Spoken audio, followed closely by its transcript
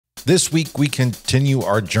This week, we continue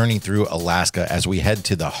our journey through Alaska as we head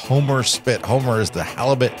to the Homer Spit. Homer is the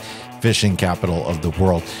halibut fishing capital of the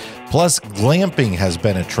world. Plus, glamping has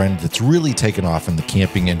been a trend that's really taken off in the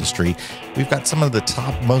camping industry. We've got some of the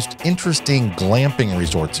top, most interesting glamping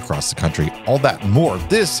resorts across the country. All that and more.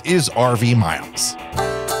 This is RV Miles.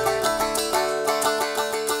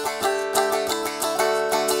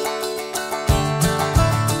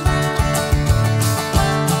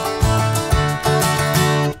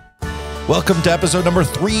 Welcome to episode number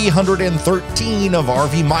 313 of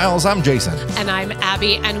RV Miles. I'm Jason. And I'm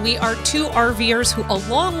Abby, and we are two RVers who,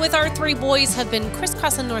 along with our three boys, have been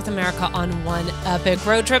crisscrossing North America on one epic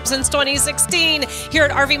road trip since 2016. Here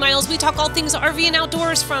at RV Miles, we talk all things RV and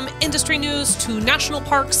outdoors, from industry news to national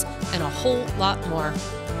parks and a whole lot more.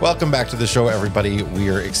 Welcome back to the show, everybody. We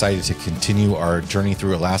are excited to continue our journey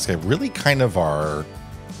through Alaska, really kind of our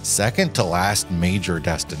second to last major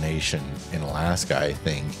destination in Alaska, I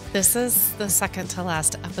think. This is the second to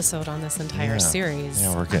last episode on this entire series.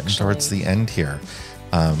 Yeah, we're getting towards the end here,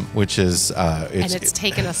 which is... it's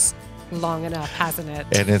taken us long enough, hasn't it?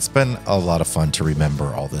 And it's been a lot of fun to remember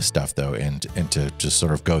all this stuff, though, and to just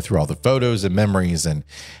sort of go through all the photos and memories and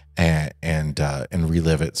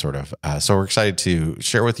relive it, sort of. So we're excited to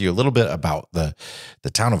share with you a little bit about the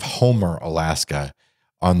town of Homer, Alaska,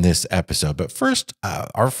 on this episode. But first,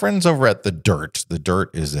 our friends over at the Dyrt. The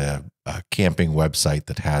Dyrt is a camping website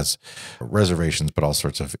that has reservations, but all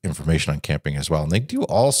sorts of information on camping as well. And they do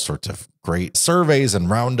all sorts of great surveys and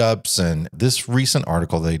roundups. And this recent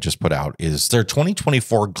article they just put out is their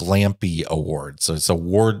 2024 Glampy Awards. So it's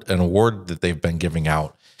an award that they've been giving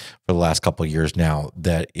out for the last couple of years now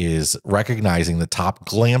that is recognizing the top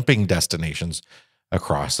glamping destinations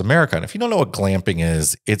across America. And if you don't know what glamping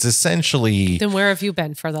is, it's essentially... Then where have you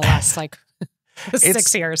been for the last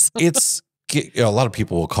 6 years? It's a lot of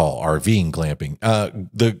people will call RVing glamping.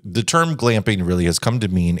 The term glamping really has come to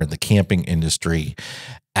mean in the camping industry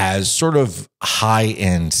as sort of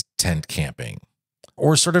high-end tent camping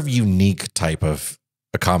or sort of unique type of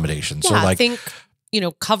accommodation. Yeah, so I think,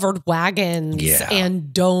 covered wagons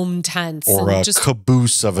and dome tents. Or and a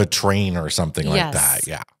caboose of a train or something like that.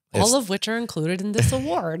 Yeah. All of which are included in this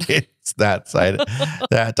award. It's that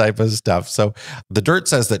type of stuff. So the Dyrt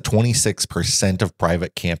says that 26% of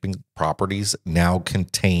private camping properties now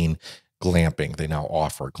contain glamping. They now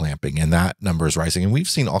offer glamping, and that number is rising. And we've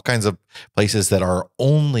seen all kinds of places that are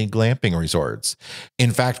only glamping resorts.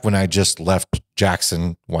 In fact, when I just left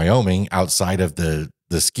Jackson, Wyoming, outside of the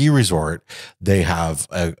ski resort, they have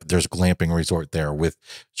there's a glamping resort there with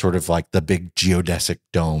sort of like the big geodesic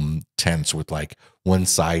dome tents with like one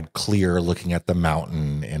side clear looking at the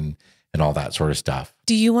mountain and all that sort of stuff.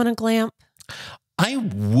 Do you want to glamp? I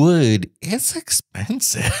would. It's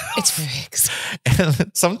expensive. It's very expensive.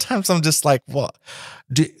 And sometimes I'm just like, well,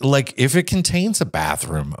 if it contains a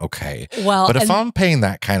bathroom, okay. Well, but if I'm paying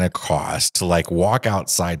that kind of cost to like walk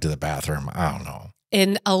outside to the bathroom, I don't know.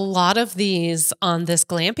 In a lot of these on this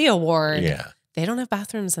Glampy Award, they don't have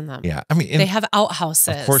bathrooms in them. Yeah. I mean, they have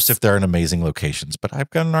outhouses. Of course, if they're in amazing locations, but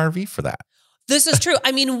I've got an RV for that. This is true.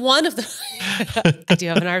 I mean, one of the, I do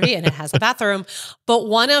have an RV and it has a bathroom, but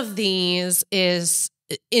one of these is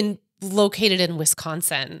located in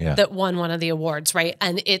Wisconsin that won one of the awards, right?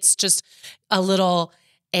 And it's just a little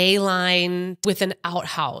A-line with an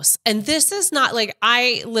outhouse. And this is not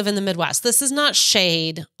I live in the Midwest. This is not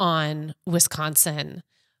shade on Wisconsin,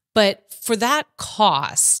 but for that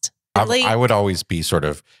cost, I would always be sort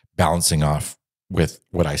of balancing off with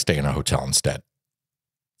what I stay in a hotel instead.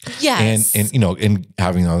 Yes. And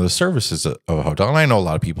having all the services of a hotel. And I know a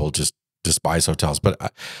lot of people just despise hotels,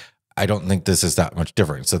 but I don't think this is that much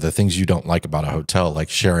different. So the things you don't like about a hotel, like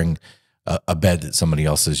sharing a bed that somebody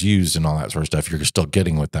else has used and all that sort of stuff, you're still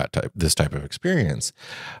getting with this type of experience.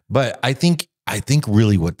 But I think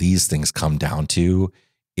really what these things come down to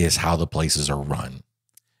is how the places are run.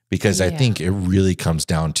 Because I think it really comes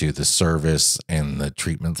down to the service and the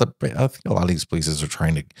treatment. I think a lot of these places are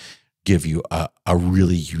trying to give you a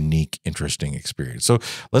really unique, interesting experience. So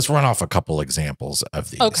let's run off a couple examples of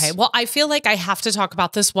these. Okay. Well, I feel like I have to talk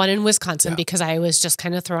about this one in Wisconsin because I was just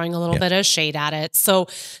kind of throwing a little bit of shade at it. So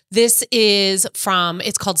this is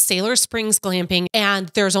it's called Sailor Springs Glamping, and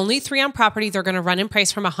there's only 3 on property. They're going to run in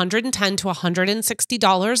price from $110 to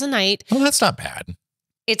 $160 a night. Well, that's not bad.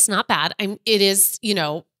 It's not bad. It is,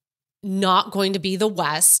 not going to be the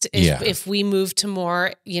West. If we move to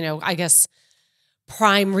more, I guess,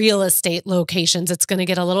 prime real estate locations, it's going to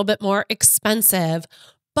get a little bit more expensive,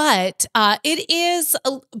 but it is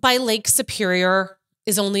by Lake Superior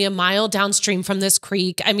is only a mile downstream from this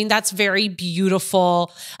creek. I mean, that's very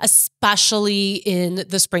beautiful, especially in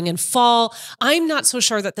the spring and fall. I'm not so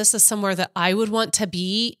sure that this is somewhere that I would want to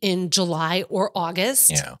be in July or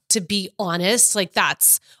August, to be honest. Like,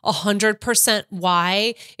 that's 100%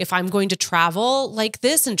 why, if I'm going to travel like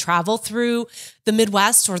this and travel through the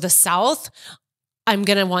Midwest or the South, I'm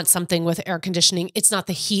going to want something with air conditioning. It's not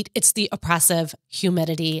the heat. It's the oppressive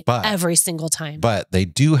humidity every single time. But they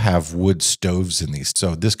do have wood stoves in these.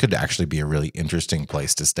 So this could actually be a really interesting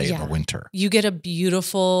place to stay in the winter. You get a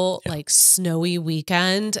beautiful, like, snowy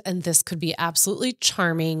weekend, and this could be absolutely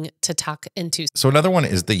charming to tuck into. So another one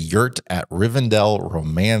is the Yurt at Rivendell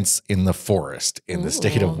Romance in the Forest in the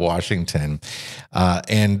state of Washington.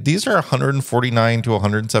 And these are $149 to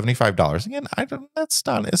 $175. Again, that's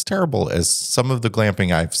not as terrible as some of the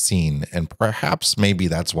glamping I've seen, and perhaps maybe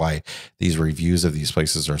that's why these reviews of these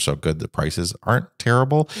places are so good. The prices aren't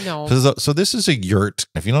terrible. No. So this is a yurt.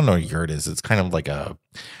 If you don't know what a yurt is, it's kind of like a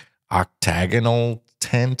octagonal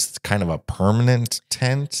tent, kind of a permanent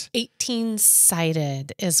tent.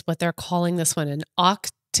 18-sided is what they're calling this one, an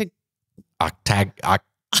octagon. Octadecagon.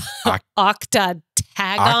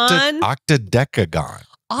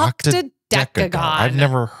 I've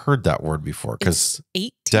never heard that word before, because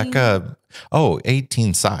 18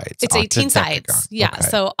 sides. It's 18 sides. Yeah. Okay.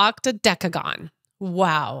 So octadecagon.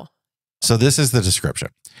 Wow. So this is the description.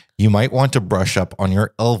 You might want to brush up on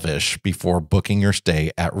your Elvish before booking your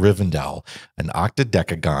stay at Rivendell, an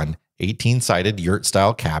octadecagon 18-sided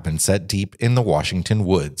yurt-style cabin set deep in the Washington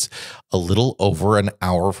woods, a little over an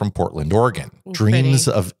hour from Portland, Oregon. Dreams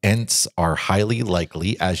of Ents are highly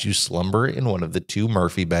likely as you slumber in one of the 2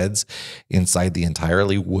 Murphy beds inside the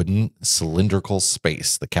entirely wooden cylindrical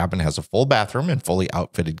space. The cabin has a full bathroom and fully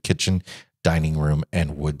outfitted kitchen, dining room,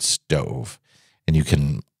 and wood stove. And you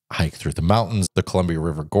can hike through the mountains, the Columbia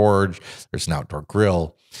River Gorge. There's an outdoor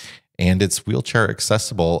grill. And it's wheelchair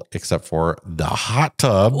accessible except for the hot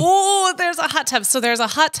tub. Oh, there's a hot tub. So there's a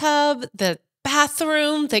hot tub, the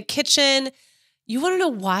bathroom, the kitchen. You want to know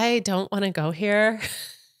why I don't want to go here?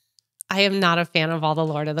 I am not a fan of all the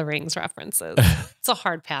Lord of the Rings references. It's a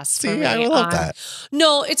hard pass for me. I love that.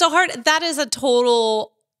 No, it's a hard, that is a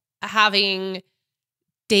total, having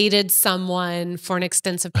dated someone for an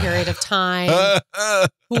extensive period of time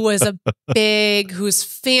who was whose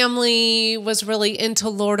family was really into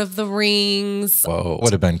Lord of the Rings. Whoa,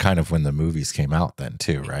 would have been kind of when the movies came out then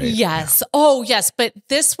too, right? Yes. Yeah. Oh, yes. But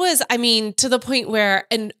this was, I mean, to the point where,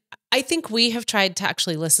 and I think we have tried to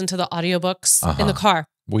actually listen to the audiobooks in the car.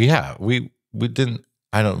 We didn't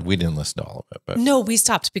listen to all of it, but no, we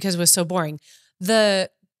stopped because it was so boring. The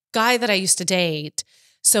guy that I used to date,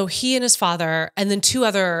 so he and his father, and then 2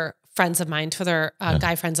 other friends of mine, 2 other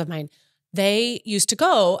guy friends of mine, they used to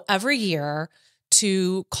go every year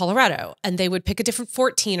to Colorado, and they would pick a different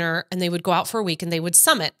 14er, and they would go out for a week, and they would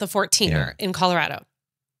summit the 14er in Colorado.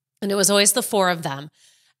 And it was always the 4 of them.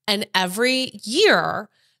 And every year,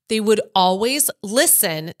 they would always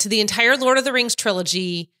listen to the entire Lord of the Rings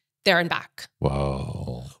trilogy there and back.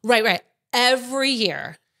 Whoa. Right. Every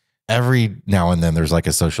year. Every now and then there's like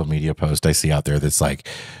a social media post I see out there that's like,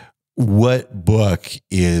 what book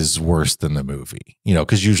is worse than the movie? You know,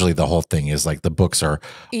 because usually the whole thing is like the books are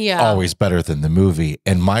always better than the movie.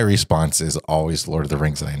 And my response is always Lord of the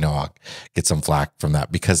Rings. And I know I'll get some flack from that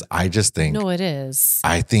because I just think. No, it is.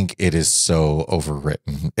 I think it is so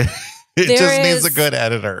overwritten. It needs a good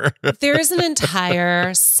editor. There is an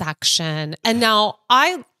entire section. And now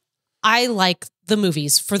I like the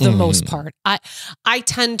movies for the most part. I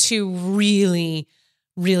tend to really,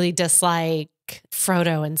 really dislike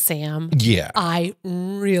Frodo and Sam. Yeah. I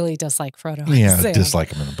really dislike Frodo and Sam. Yeah, dislike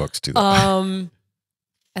them in the books too. I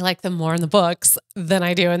like them more in the books than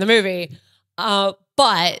I do in the movie.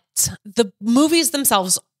 But the movies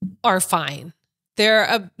themselves are fine.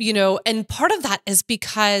 They're, and part of that is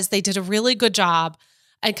because they did a really good job.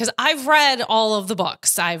 And because I've read all of the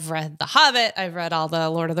books. I've read The Hobbit. I've read all the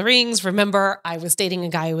Lord of the Rings. Remember, I was dating a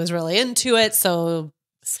guy who was really into it. So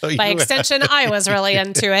by extension, I was really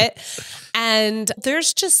into it. And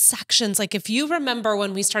there's just sections. Like if you remember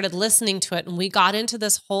when we started listening to it and we got into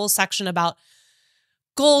this whole section about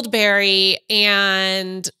Goldberry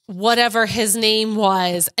and whatever his name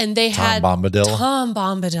was, and they had Tom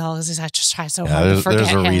Bombadil. I just try so hard to forget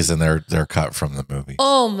There's a him. reason they're cut from the movie.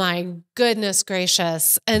 Oh my goodness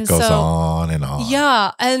gracious! And it goes on and on.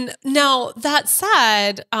 Yeah, and now that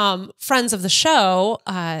said, friends of the show,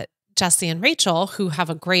 Jesse and Rachel, who have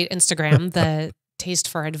a great Instagram, the Taste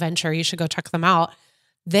for Adventure, you should go check them out.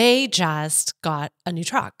 They just got a new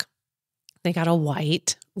truck. They got a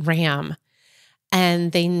white Ram.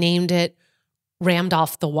 And they named it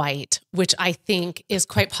Randolph the White, which I think is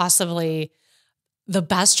quite possibly the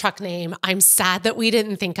best truck name. I'm sad that we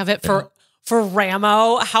didn't think of it for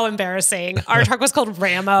Ramo. How embarrassing. Our truck was called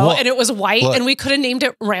Ramo and it was white and we could have named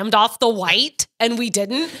it Randolph the White and we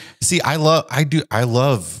didn't. See, I love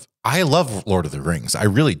Lord of the Rings. I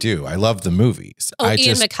really do. I love the movies.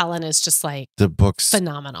 Ian McKellen is just like the books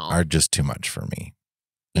phenomenal. Are just too much for me.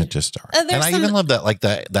 It just are. And I even love that, like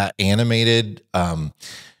that animated,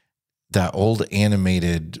 that old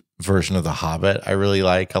animated version of The Hobbit. I really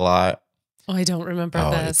like a lot. Oh, I don't remember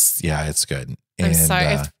this. It's good. I'm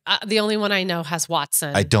sorry. The only one I know has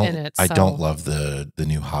Watson. I don't. In it, I don't love the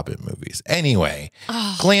new Hobbit movies. Anyway,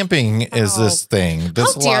 glamping is this thing.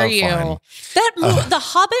 This How dare you? Fun. The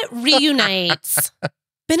Hobbit reunites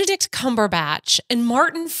Benedict Cumberbatch and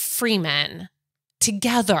Martin Freeman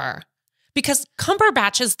together. Because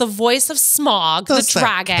Cumberbatch is the voice of Smaug, the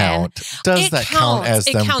dragon. Does that count as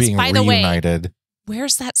them being reunited?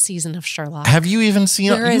 Where's that season of Sherlock? Have you even seen?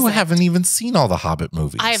 You haven't even seen all the Hobbit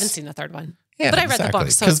movies. I haven't seen the third one. Yeah, but I read the book,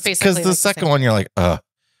 so it's basically because the second one, you're like,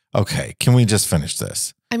 okay, can we just finish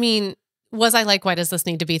this? I mean, was I like, why does this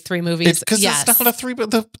need to be 3 movies? Because it's not a 3,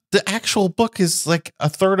 but the actual book is like a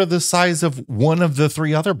third of the size of one of the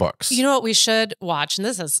 3 other books. You know what we should watch? And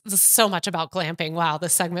this is so much about glamping. Wow,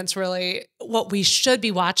 this segment's really, what we should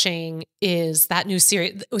be watching is that new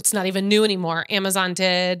series. It's not even new anymore. Amazon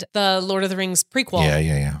did the Lord of the Rings prequel.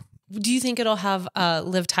 Yeah. Do you think it'll have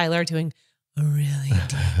Liv Tyler doing a really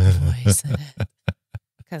deep voice in it?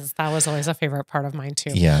 Because that was always a favorite part of mine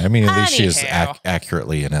too. Yeah, I mean, at least she is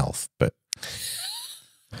accurately an elf, but...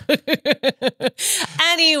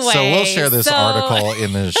 Anyway, so we'll share this article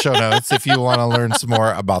in the show notes if you want to learn some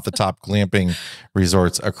more about the top glamping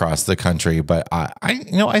resorts across the country. But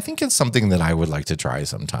I think it's something that I would like to try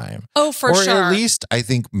sometime. Oh, for sure. Or at least I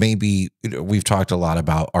think maybe we've talked a lot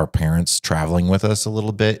about our parents traveling with us a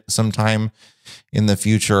little bit sometime in the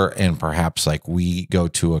future, and perhaps like we go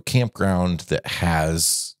to a campground that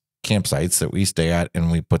has campsites that we stay at, and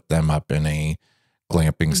we put them up in a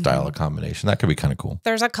glamping style accommodation. That could be kind of cool.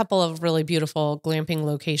 There's a couple of really beautiful glamping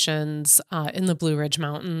locations in the Blue Ridge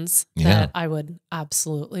Mountains that I would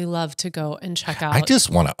absolutely love to go and check out. I just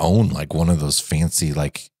want to own like one of those fancy,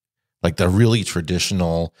 like the really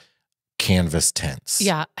traditional canvas tents.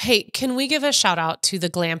 Yeah. Hey, can we give a shout out to the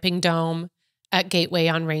Glamping Dome at Gateway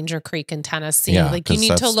on Ranger Creek in Tennessee? Yeah, like you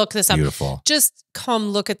need to look this up. Beautiful. Just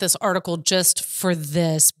come look at this article just for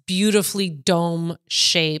this beautifully dome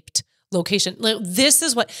shaped location. Like, this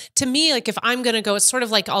is what, to me, like if I'm going to go, it's sort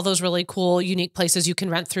of like all those really cool, unique places you can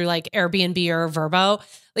rent through like Airbnb or Vrbo.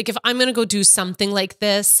 Like if I'm going to go do something like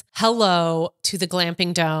this, hello to the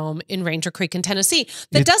Glamping Dome in Ranger Creek in Tennessee.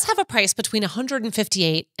 That does have a price between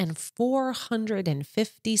 $158 and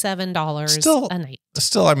 $457 a night.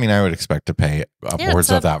 Still, I mean, I would expect to pay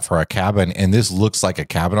upwards of that for a cabin. And this looks like a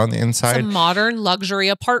cabin on the inside. It's a modern luxury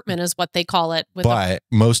apartment is what they call it. But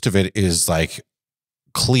most of it is like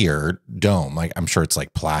clear dome. Like I'm sure it's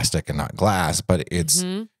like plastic and not glass, but it's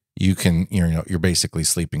you're basically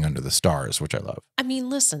sleeping under the stars, which I love. I mean,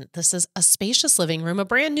 listen, this is a spacious living room, a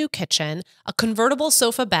brand new kitchen, a convertible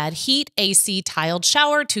sofa bed, heat, AC, tiled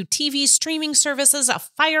shower, 2 TV streaming services, a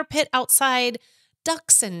fire pit outside,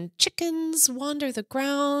 ducks and chickens wander the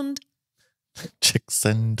ground. Chicks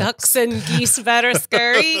and ducks and geese better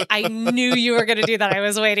scurry. I knew you were going to do that. I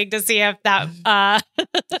was waiting to see if that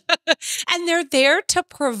and they're there to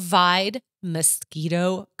provide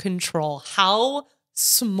mosquito control. How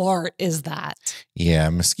smart is that? Yeah,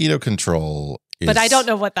 mosquito control is... But I don't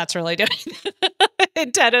know what that's really doing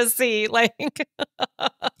in Tennessee. Like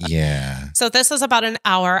yeah. So this is about an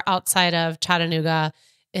hour outside of Chattanooga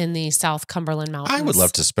in the South Cumberland Mountains. I would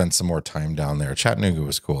love to spend some more time down there. Chattanooga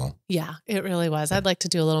was cool. Yeah, it really was. I'd like to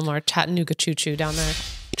do a little more Chattanooga choo-choo down there.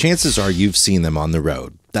 Chances are you've seen them on the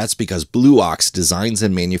road. That's because Blue Ox designs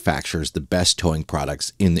and manufactures the best towing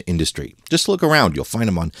products in the industry. Just look around. You'll find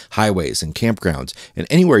them on highways and campgrounds and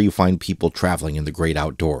anywhere you find people traveling in the great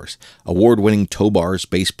outdoors. Award-winning tow bars,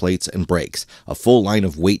 base plates, and brakes, a full line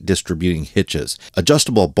of weight distributing hitches,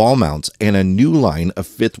 adjustable ball mounts, and a new line of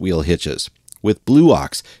fifth wheel hitches. With Blue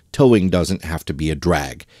Ox, towing doesn't have to be a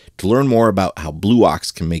drag. To learn more about how Blue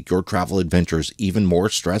Ox can make your travel adventures even more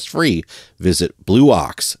stress-free, visit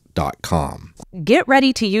blueox.com. Get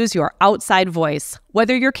ready to use your outside voice.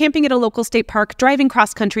 Whether you're camping at a local state park, driving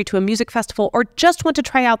cross-country to a music festival, or just want to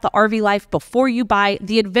try out the RV life before you buy,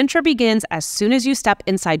 the adventure begins as soon as you step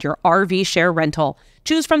inside your RV share rental.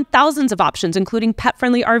 Choose from thousands of options, including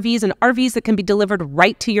pet-friendly RVs and RVs that can be delivered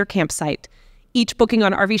right to your campsite. Each booking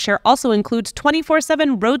on RV Share also includes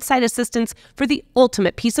 24/7 roadside assistance for the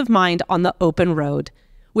ultimate peace of mind on the open road.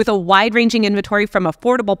 With a wide-ranging inventory from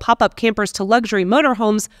affordable pop-up campers to luxury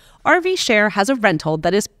motorhomes, RV Share has a rental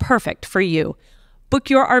that is perfect for you. Book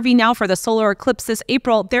your RV now for the solar eclipse this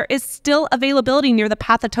April. There is still availability near the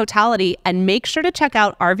Path of Totality, and make sure to check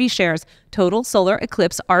out RV Share's Total Solar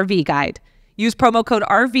Eclipse RV Guide. Use promo code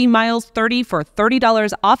RVMiles30 for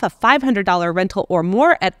 $30 off a $500 rental or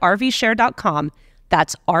more at RVshare.com.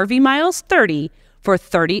 That's RVMiles30 for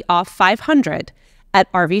 $30 off $500 at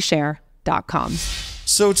RVshare.com.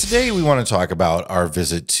 So today we want to talk about our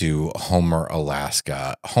visit to Homer,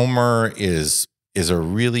 Alaska. Homer is a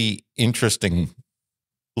really interesting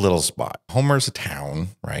little spot. Homer's a town,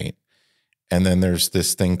 right? And then there's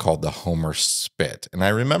this thing called the Homer Spit. And I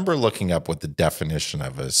remember looking up what the definition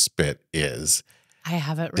of a spit is. I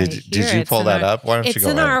have it right here. Did you pull that up? Why don't you go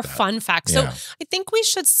ahead? It's in our fun facts. Yeah. So I think we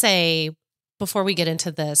should say, before we get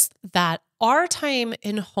into this, that our time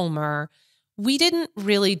in Homer, we didn't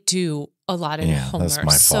really do a lot in Homer. That's my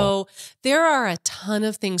fault. So there are a ton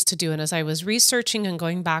of things to do. And as I was researching and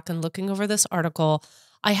going back and looking over this article,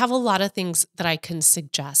 I have a lot of things that I can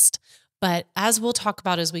suggest. But as we'll talk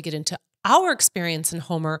about as we get into our experience in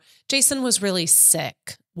Homer, Jason was really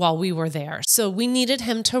sick while we were there. So we needed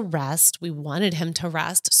him to rest. We wanted him to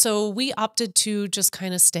rest. So we opted to just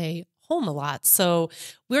kind of stay home a lot. So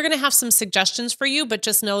we're going to have some suggestions for you, but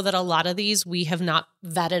just know that a lot of these we have not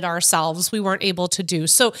vetted ourselves. We weren't able to do.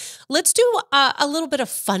 So let's do a little bit of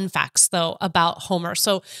fun facts though about Homer.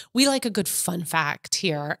 So we like a good fun fact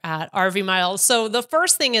here at RV Miles. So the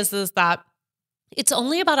first thing is that it's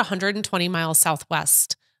only about 120 miles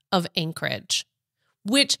southwest of Anchorage,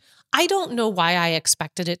 which I don't know why I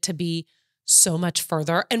expected it to be so much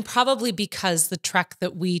further, and probably because the trek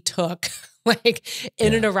that we took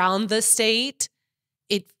in and around the state,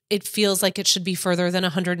 it feels like it should be further than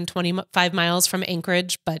 125 miles from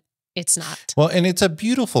Anchorage, but it's not. Well, and it's a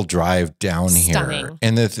beautiful drive down Stunning. here.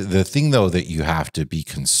 And the thing though that you have to be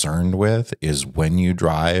concerned with is when you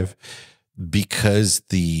drive, because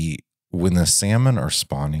when the salmon are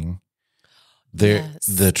spawning,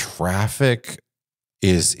 the traffic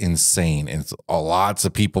is insane. It's lots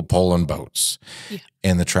of people pulling boats. Yeah.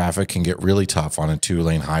 And the traffic can get really tough on a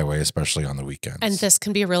 2-lane highway, especially on the weekends. And this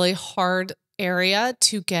can be a really hard area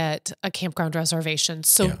to get a campground reservation.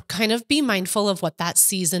 So kind of be mindful of what that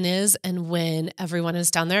season is and when everyone is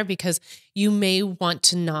down there, because you may want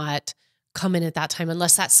to not come in at that time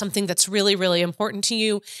unless that's something that's really, really important to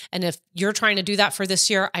you. And if you're trying to do that for this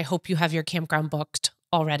year, I hope you have your campground booked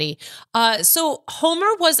already. So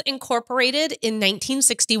Homer was incorporated in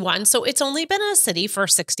 1961. So it's only been a city for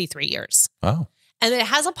 63 years. Wow. And it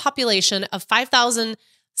has a population of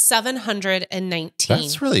 5,719.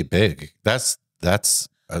 That's really big. That's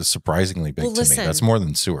surprisingly big to me. That's more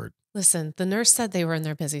than Seward. Listen, the nurse said they were in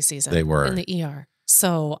their busy season. They were. In the ER.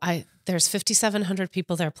 So there's 5,700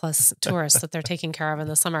 people there plus tourists that they're taking care of in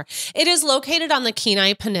the summer. It is located on the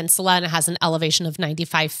Kenai Peninsula and it has an elevation of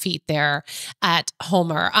 95 feet there at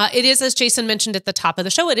Homer. It is, as Jason mentioned at the top of the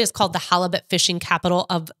show, it is called the halibut fishing capital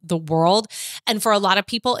of the world. And for a lot of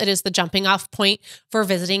people, it is the jumping off point for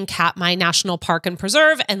visiting Katmai National Park and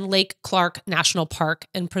Preserve and Lake Clark National Park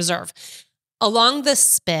and Preserve. Along the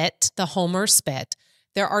Spit, the Homer Spit,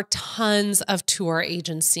 there are tons of tour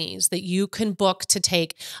agencies that you can book to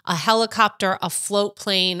take a helicopter, a float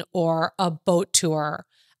plane, or a boat tour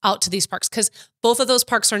out to these parks, because both of those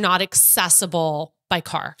parks are not accessible by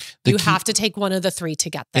car. You have to take one of the three to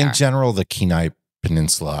get there. In general, the Kenai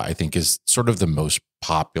Peninsula, I think, is sort of the most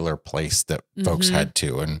popular place that folks head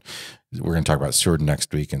to. And we're going to talk about Seward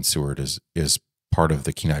next week, and Seward is part of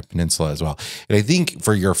the Kenai Peninsula as well. And I think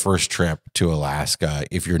for your first trip to Alaska,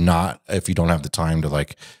 if you don't have the time to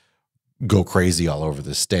go crazy all over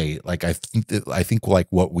the state, I think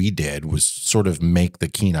what we did was sort of make the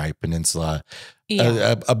Kenai Peninsula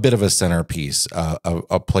a bit of a centerpiece,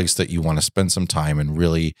 a place that you want to spend some time and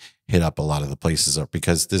really hit up a lot of the places up,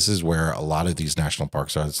 because this is where a lot of these national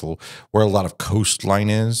parks are. It's where a lot of coastline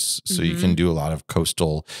is. So you can do a lot of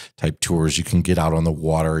coastal type tours. You can get out on the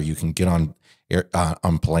water. You can get on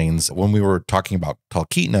planes. When we were talking about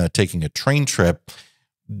Talkeetna taking a train trip,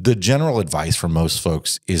 the general advice for most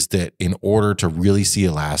folks is that in order to really see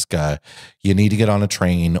Alaska, you need to get on a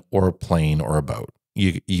train or a plane or a boat.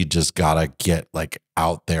 You just gotta get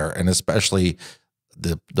out there, and especially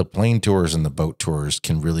the plane tours and the boat tours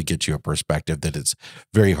can really get you a perspective that it's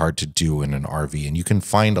very hard to do in an RV. And you can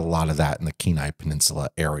find a lot of that in the Kenai Peninsula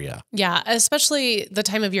area. Yeah, especially the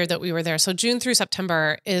time of year that we were there. So June through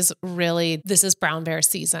September this is brown bear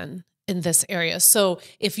season in this area. So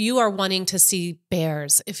if you are wanting to see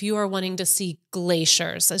bears, if you are wanting to see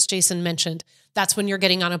glaciers, as Jason mentioned, that's when you're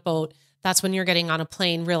getting on a boat. that's when you're getting on a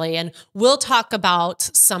plane, really. And we'll talk about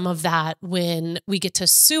some of that when we get to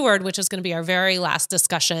Seward, which is going to be our very last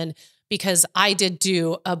discussion, because I did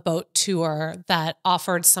do a boat tour that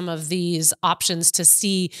offered some of these options to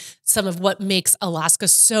see some of what makes Alaska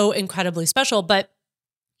so incredibly special. But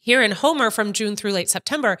here in Homer, from June through late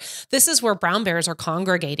September, this is where brown bears are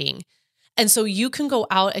congregating. And so you can go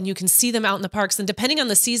out and you can see them out in the parks. And depending on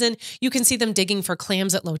the season, you can see them digging for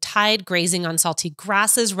clams at low tide, grazing on salty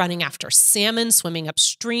grasses, running after salmon, swimming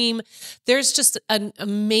upstream. There's just an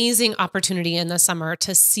amazing opportunity in the summer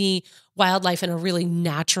to see wildlife in a really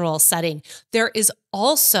natural setting. There is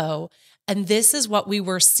also, and this is what we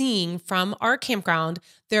were seeing from our campground,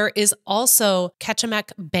 there is also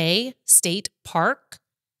Ketchimek Bay State Park.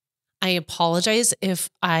 I apologize if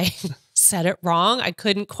I said it wrong. I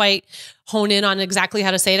couldn't quite hone in on exactly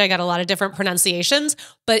how to say it. I got a lot of different pronunciations,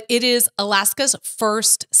 but it is Alaska's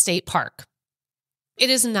first state park. It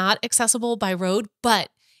is not accessible by road, but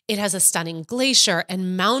it has a stunning glacier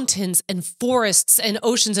and mountains and forests and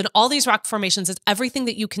oceans and all these rock formations. It's everything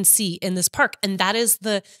that you can see in this park. And that is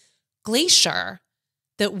the glacier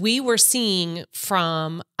that we were seeing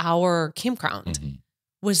from our campground. Mm-hmm.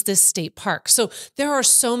 Was this state park. So there are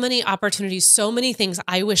so many opportunities, so many things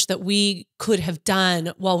I wish that we could have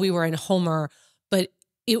done while we were in Homer, but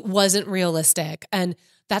it wasn't realistic. And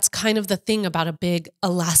that's kind of the thing about a big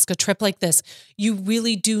Alaska trip like this. You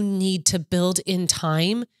really do need to build in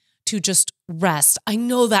time to just rest. I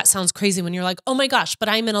know that sounds crazy when you're like, oh my gosh, but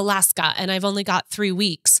I'm in Alaska and I've only got 3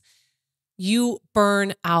 weeks. You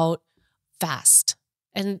burn out fast.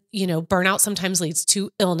 And, burnout sometimes leads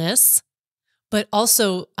to illness. But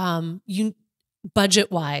also,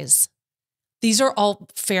 budget-wise, these are all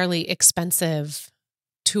fairly expensive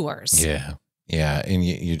tours. Yeah. And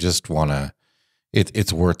you just want to,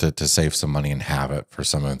 it's worth it to save some money and have it for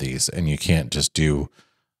some of these. And you can't just do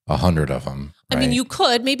 100 of them. Right? I mean, you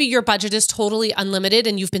could. Maybe your budget is totally unlimited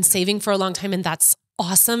and you've been saving for a long time, and that's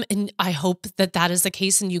awesome. And I hope that that is the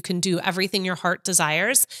case and you can do everything your heart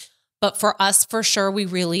desires. But for us, for sure, we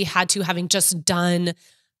really had to, having just done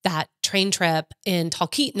that train trip in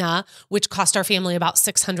Talkeetna, which cost our family about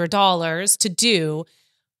 $600 to do.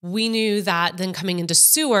 We knew that then coming into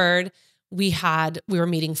Seward, we were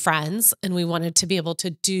meeting friends and we wanted to be able to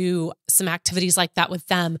do some activities like that with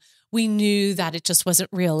them. We knew that it just wasn't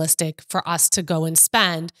realistic for us to go and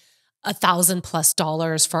spend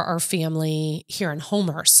 $1,000+ for our family here in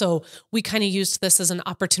Homer. So we kind of used this as an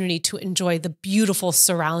opportunity to enjoy the beautiful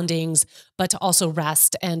surroundings, but to also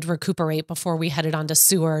rest and recuperate before we headed on to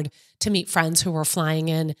Seward to meet friends who were flying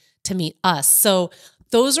in to meet us. So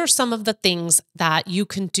those are some of the things that you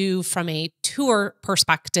can do from a tour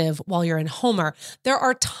perspective while you're in Homer. There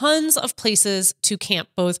are tons of places to camp,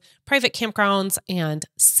 both private campgrounds and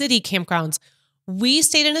city campgrounds. We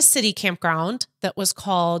stayed in a city campground that was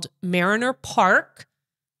called Mariner Park.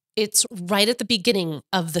 It's right at the beginning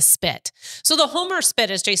of the spit. So the Homer Spit,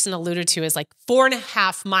 as Jason alluded to, is like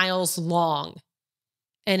 4.5 miles long.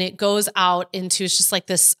 And it goes out into, it's just like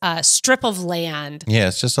this strip of land. Yeah,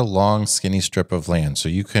 it's just a long, skinny strip of land. So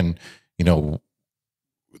you can,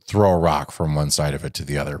 throw a rock from one side of it to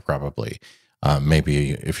the other, probably.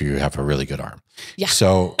 Maybe if you have a really good arm. Yeah.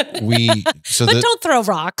 So but don't throw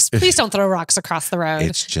rocks. Please don't throw rocks across the road.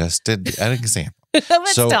 It's just an example. But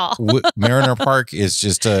still. Mariner Park is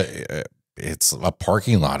just it's a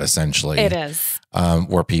parking lot, essentially. It is.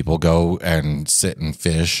 Where people go and sit and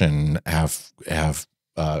fish and have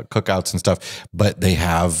cookouts and stuff. But they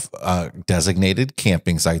have designated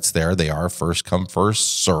camping sites there. They are first come,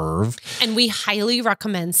 first serve. And we highly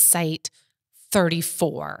recommend Site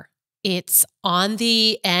 34. It's on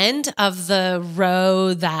the end of the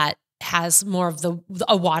row that has more of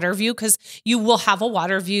a water view, because you will have a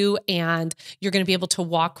water view and you're going to be able to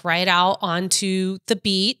walk right out onto the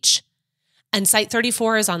beach. And Site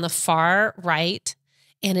 34 is on the far right.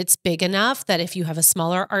 And it's big enough that if you have a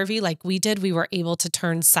smaller RV like we did, we were able to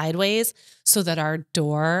turn sideways so that our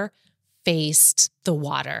door faced the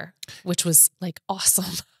water, which was like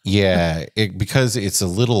awesome. Yeah, because it's a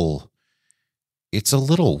little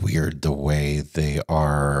weird the way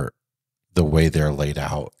they're laid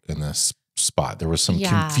out in this spot. There was some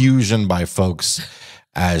confusion by folks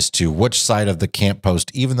as to which side of the camp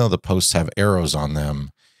post, even though the posts have arrows on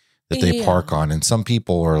them that they park on. And some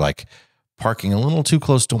people are like parking a little too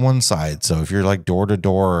close to one side. So if you're like door to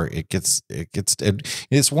door,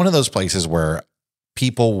 it's one of those places where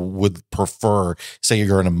people would prefer, say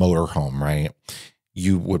you're in a motorhome, right?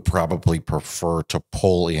 You would probably prefer to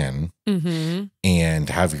pull in and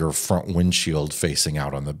have your front windshield facing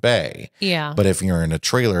out on the bay. Yeah. But if you're in a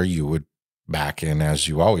trailer, you would back in as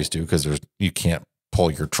you always do, because you can't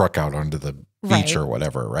pull your truck out onto the beach or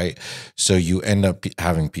whatever, right? So you end up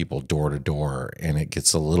having people door to door, and it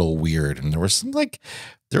gets a little weird. And there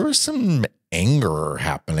was some anger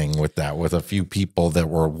happening with that, with a few people that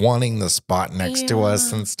were wanting the spot next to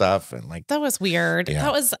us and stuff. And like, that was weird.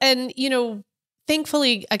 That was, and you know,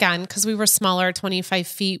 thankfully, again, because we were smaller, 25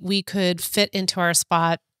 feet, we could fit into our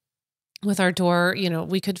spot with our door. You know,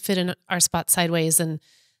 we could fit in our spot sideways and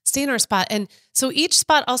stay in our spot. And so each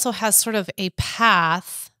spot also has sort of a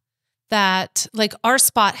path that, like, our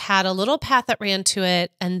spot had a little path that ran to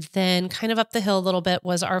it. And then kind of up the hill a little bit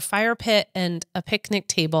was our fire pit and a picnic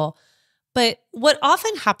table. But what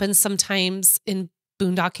often happens sometimes in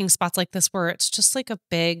boondocking spots like this, where it's just like a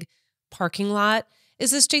big parking lot,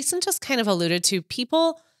 is, as Jason just kind of alluded to,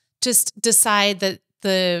 people just decide that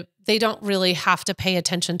they don't really have to pay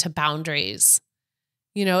attention to boundaries.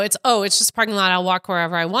 You know, it's just parking lot. I'll walk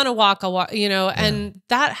wherever I want to walk. I'll walk, you know, and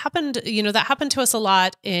that happened to us a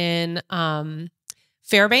lot in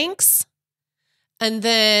Fairbanks. And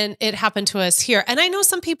then it happened to us here. And I know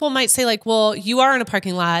some people might say, like, well, you are in a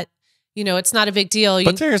parking lot. You know, it's not a big deal.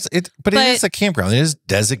 But it is a campground. It is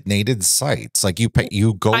designated sites. Like you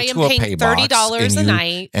go to a pay box $30 a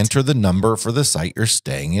night. Enter the number for the site you're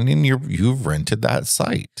staying in, and you've rented that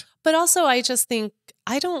site. But also, I just think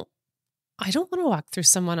I don't want to walk through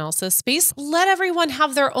someone else's space. Let everyone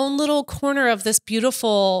have their own little corner of this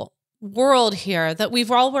beautiful world here that we've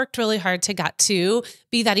all worked really hard to get to,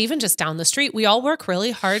 be that even just down the street. We all work really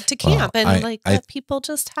hard to camp, and let people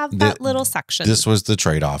just have that little section. This was the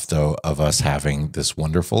trade-off, though, of us having this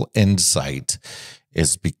wonderful end site.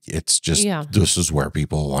 It's just, this is where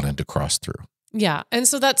people wanted to cross through. Yeah. And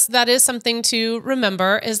so that is something to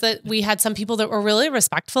remember, is that we had some people that were really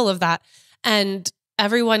respectful of that. And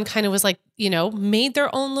everyone kind of was like, you know, made their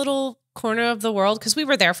own little corner of the world, because we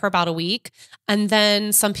were there for about a week. And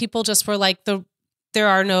then some people just were like, there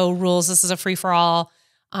are no rules. This is a free for all.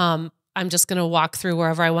 I'm just going to walk through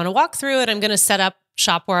wherever I want to walk through it. I'm going to set up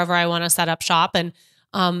shop wherever I want to set up shop. And,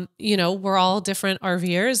 you know, we're all different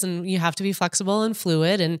RVers, and you have to be flexible and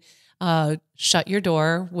fluid, and shut your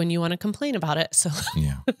door when you want to complain about it, so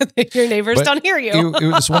your neighbors don't hear you.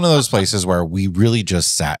 It was one of those places where we really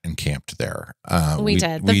just sat and camped there. We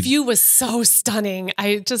did. The view was so stunning.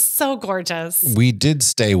 Just so gorgeous. We did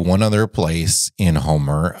stay one other place in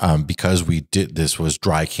Homer because this was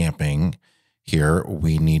dry camping here.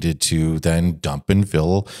 We needed to then dump and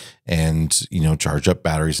fill and, you know, charge up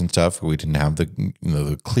batteries and stuff. We didn't have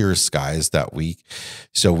the clear skies that week.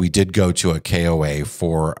 So we did go to a KOA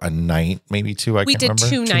for a night, maybe two. We did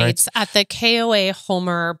two nights at the KOA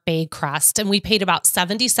Homer Baycrest, and we paid about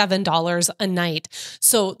 $77 a night.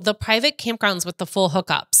 So the private campgrounds with the full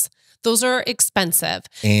hookups, those are expensive.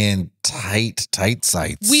 And tight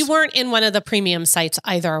sites. We weren't in one of the premium sites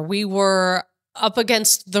either. We were up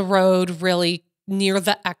against the road, really near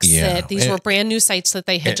the exit. Yeah. These were brand new sites that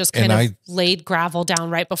they had just kind of laid gravel down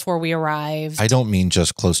right before we arrived. I don't mean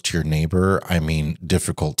just close to your neighbor. I mean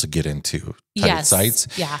difficult to get into tight sites.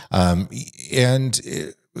 Yeah. And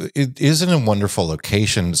it is in a wonderful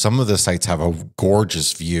location. Some of the sites have a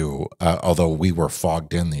gorgeous view, although we were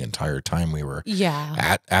fogged in the entire time we were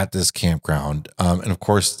at this campground. And of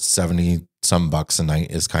course, $70-some a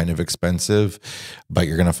night is kind of expensive, but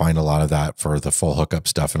you're going to find a lot of that for the full hookup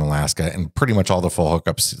stuff in Alaska. And pretty much all the full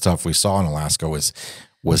hookup stuff we saw in Alaska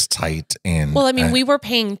was tight. And well, I mean, we were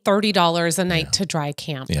paying $30 a night to dry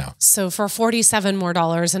camp. Yeah. So for $47 more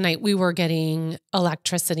a night, we were getting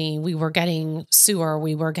electricity, we were getting sewer,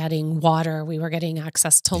 we were getting water, we were getting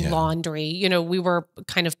access to laundry. You know, we were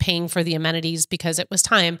kind of paying for the amenities because it was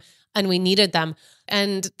time and we needed them.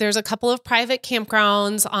 And there's a couple of private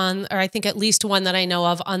campgrounds or I think at least one that I know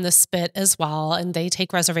of on the Spit as well. And they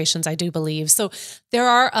take reservations, I do believe. So there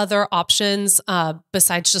are other options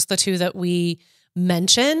besides just the two that we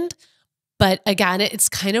mentioned. But again, it's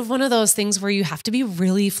kind of one of those things where you have to be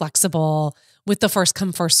really flexible with the first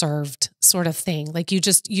come, first served sort of thing. Like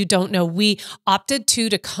you don't know. We opted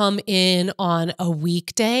to come in on a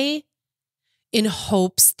weekday in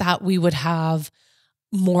hopes that we would have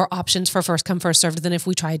more options for first come, first served than if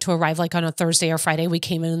we tried to arrive like on a Thursday or Friday. We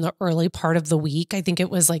came in the early part of the week. I think it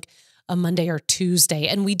was like a Monday or Tuesday,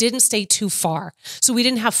 and we didn't stay too far. So we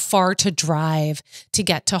didn't have far to drive to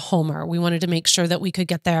get to Homer. We wanted to make sure that we could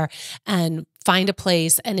get there and find a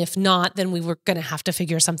place. And if not, then we were going to have to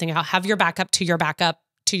figure something out. Have your backup to your backup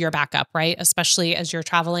to your backup, right? Especially as you're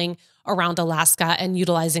traveling around Alaska and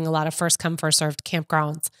utilizing a lot of first come, first served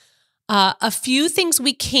campgrounds. A few things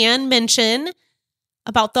we can mention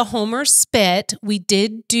about the Homer Spit. We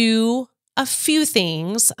did do a few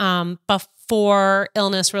things before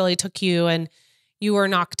illness really took you and you were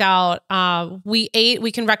knocked out. We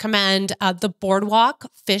can recommend the Boardwalk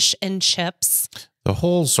Fish and Chips. The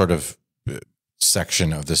whole sort of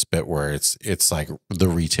section of the spit where it's like the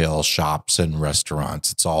retail shops and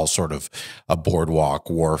restaurants, it's all sort of a boardwalk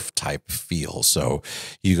wharf type feel. So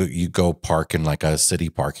you go park in like a city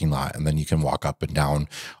parking lot, and then you can walk up and down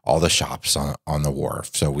all the shops on the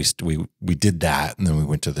wharf. So we did that, and then we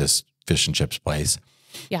went to this fish and chips place.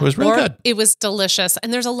 Yeah, it was really good. It was delicious.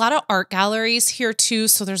 And there's a lot of art galleries here too.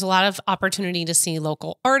 So there's a lot of opportunity to see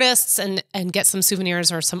local artists and get some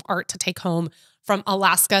souvenirs or some art to take home from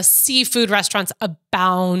Alaska. Seafood restaurants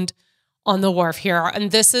abound on the wharf here.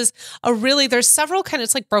 And this is there's several kind of,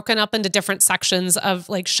 it's like broken up into different sections of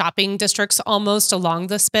like shopping districts almost along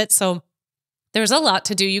the spit. So there's a lot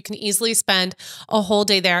to do. You can easily spend a whole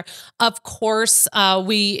day there. Of course,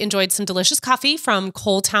 we enjoyed some delicious coffee from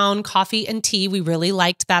Coal Town Coffee and Tea. We really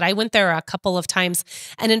liked that. I went there a couple of times.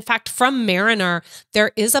 And in fact, from Mariner,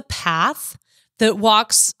 there is a path that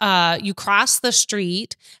walks, you cross the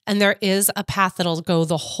street, and there is a path that'll go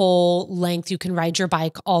the whole length. You can ride your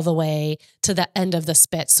bike all the way to the end of the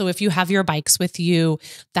spit. So if you have your bikes with you,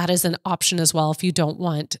 that is an option as well. If you don't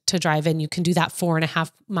want to drive in, you can do that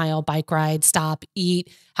 4.5 mile bike ride, stop,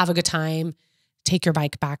 eat, have a good time, take your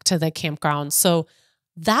bike back to the campground. So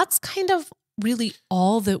that's kind of really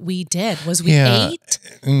all that we did was we ate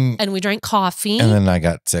and we drank coffee, and then I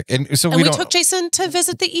got sick, and so we took Jason to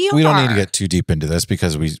visit the ER. We don't need to get too deep into this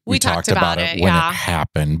because we talked about it when it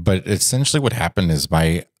happened. But essentially, what happened is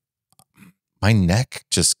my neck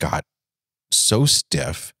just got so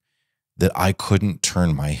stiff that I couldn't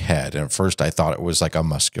turn my head. And at first, I thought it was like a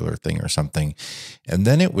muscular thing or something, and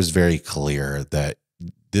then it was very clear that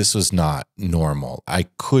this was not normal. I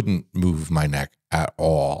couldn't move my neck at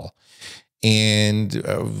all. And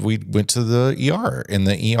we went to the ER. In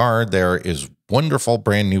the ER, there is wonderful,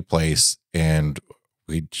 brand new place. And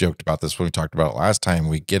we joked about this when we talked about it last time.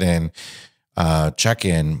 We get in, check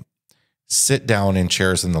in, sit down in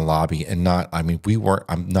chairs in the lobby, and I'm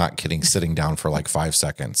not kidding, sitting down for like 5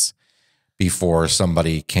 seconds before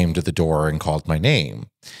somebody came to the door and called my name.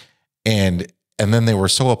 And then they were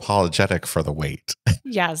so apologetic for the wait.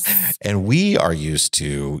 Yes. And we are used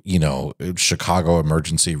to, Chicago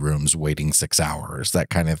emergency rooms waiting 6 hours, that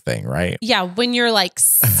kind of thing, right? Yeah, when you're like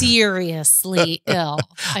seriously ill.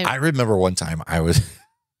 I remember one time I was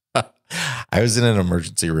in an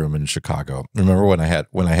emergency room in Chicago. Remember when I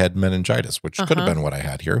had meningitis, which could have been what I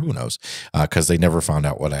had here. Who knows? Because they never found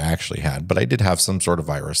out what I actually had. But I did have some sort of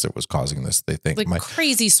virus that was causing this. They think like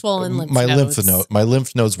crazy swollen lymph nodes. My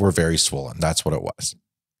lymph nodes were very swollen. That's what it was.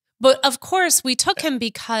 But of course, we took him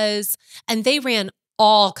and they ran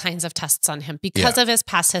all kinds of tests on him because of his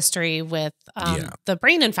past history with the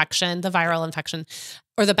brain infection, the viral infection,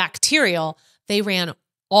 or the bacterial. They ran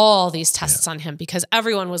all these tests on him because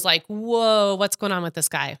everyone was like, whoa, what's going on with this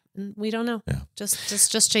guy? And we don't know. Yeah.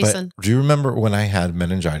 Just Jason. But do you remember when I had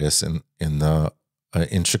meningitis in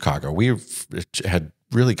Chicago? We had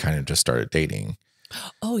really kind of just started dating.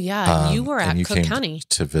 Oh yeah. You were at Cook County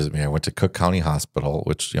to visit me. I went to Cook County Hospital,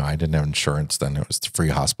 which, I didn't have insurance then. It was the free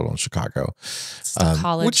hospital in Chicago.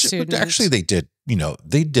 College students. Actually they did,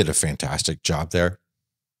 they did a fantastic job there.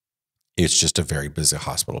 It's just a very busy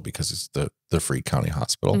hospital because it's the free county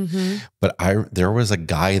hospital. Mm-hmm. But there was a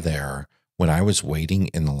guy there when I was waiting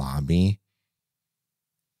in the lobby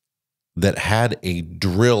that had a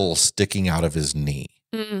drill sticking out of his knee.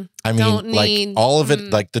 Mm-mm. I mean, all of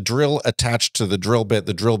it, like the drill attached to the drill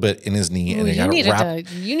bit in his knee. Ooh, and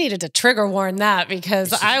you needed to trigger warn that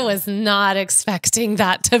because I was not expecting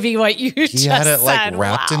that to be what you just said. He had it like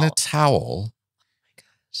wrapped in a towel.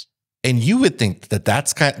 And you would think that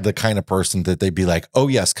that's the kind of person that they'd be like, oh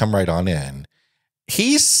yes, come right on in.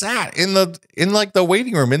 He sat in the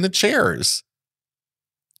waiting room in the chairs.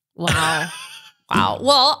 Wow. Wow.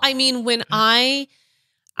 Well, I mean,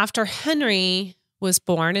 after Henry was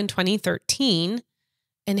born in 2013,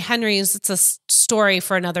 and it's a story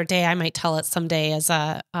for another day. I might tell it someday as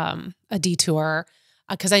a detour,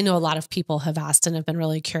 because I know a lot of people have asked and have been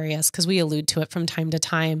really curious because we allude to it from time to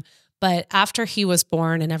time. But after he was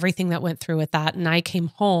born and everything that went through with that, and I came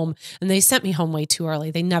home, and they sent me home way too early.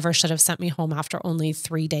 They never should have sent me home after only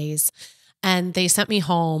 3 days. And they sent me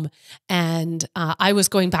home, and I was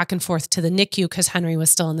going back and forth to the NICU because Henry was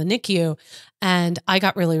still in the NICU. And I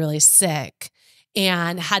got really, really sick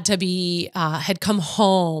and had come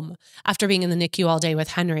home after being in the NICU all day with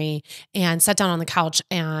Henry and sat down on the couch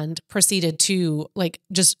and proceeded to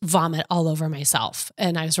just vomit all over myself.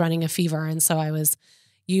 And I was running a fever. And so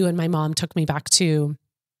you and my mom took me back to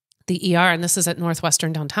the ER, and this is at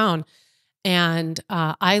Northwestern downtown. And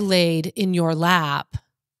I laid in your lap,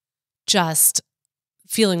 just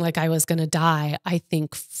feeling like I was going to die, I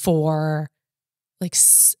think for like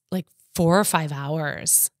 4 or 5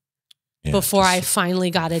 hours. Before I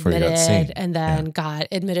finally got admitted and then got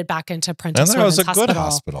admitted back into Prentice Women's Hospital. And that was a good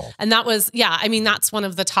hospital. And that was, I mean, that's one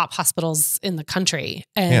of the top hospitals in the country.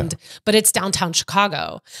 And, but it's downtown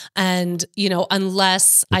Chicago. And, you know,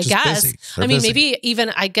 unless I guess, I mean, maybe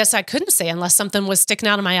even, I guess I couldn't say unless something was sticking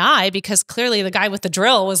out of my eye, because clearly the guy with the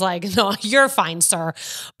drill was like, no, you're fine, sir.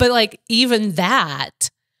 But like, even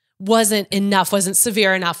that wasn't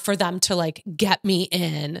severe enough for them to like get me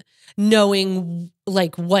in, knowing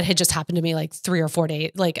like what had just happened to me like 3 or 4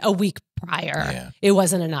 days, like a week prior. It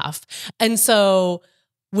wasn't enough. And so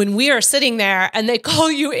when we are sitting there and they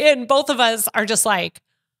call you in, both of us are just like,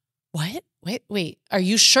 what? Wait, are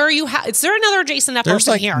you sure you have, is there another Jason Epperson There's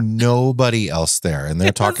like here? nobody else there. And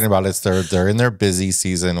they're talking about they're in their busy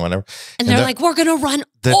season, whatever. And they're like, we're going to run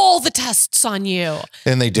all the tests on you.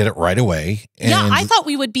 And they did it right away. And I thought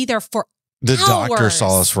we would be there for the doctor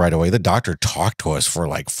saw us right away. The doctor talked to us for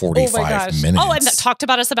like 45 minutes. Oh, and talked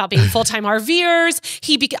about us about being full-time RVers.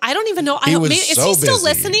 I don't even know. Is he still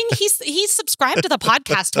listening? He subscribed to the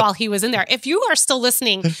podcast while he was in there. If you are still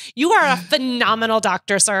listening, you are a phenomenal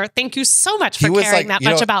doctor, sir. Thank you so much for caring that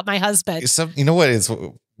much about my husband. You know what? It's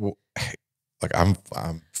like I'm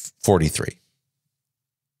 43.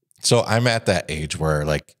 So I'm at that age where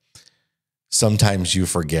like sometimes you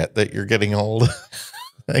forget that you're getting old.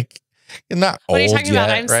 Like, you're not old. What are you talking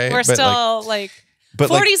yet, about? Right? We're still like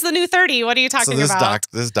 40's the new 30. What are you talking about?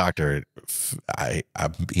 This doctor,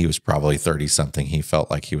 he was probably 30 something. He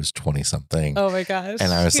felt like he was 20 something. Oh my gosh.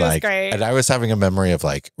 And I was and I was having a memory of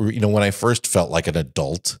like, you know, when I first felt like an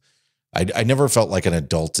adult, I never felt like an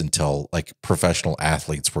adult until like professional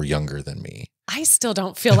athletes were younger than me. I still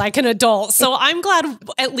don't feel like an adult. So I'm glad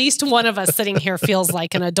at least one of us sitting here feels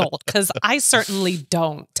like an adult, because I certainly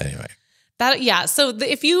don't. Anyway. So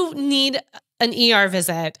if you need an ER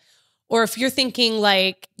visit, or if you're thinking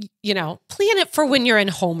like, you know, plan it for when you're in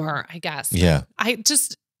Homer, I guess. Yeah.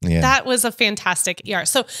 That was a fantastic ER.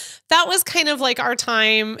 So that was kind of like our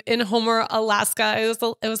time in Homer, Alaska.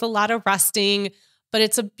 It was a lot of resting, but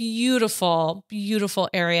it's a beautiful, beautiful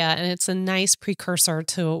area. And it's a nice precursor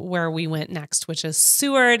to where we went next, which is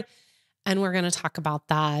Seward. And we're going to talk about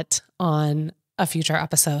that on a future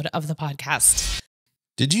episode of the podcast.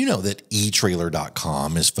 Did you know that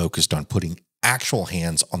eTrailer.com is focused on putting actual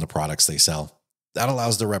hands on the products they sell? That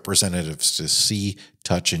allows the representatives to see,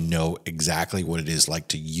 touch, and know exactly what it is like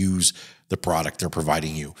to use the product they're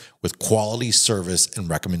providing you, with quality service and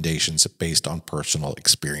recommendations based on personal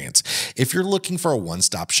experience. If you're looking for a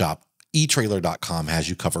one-stop shop, eTrailer.com has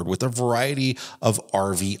you covered with a variety of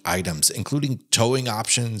RV items, including towing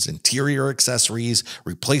options, interior accessories,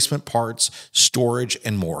 replacement parts, storage,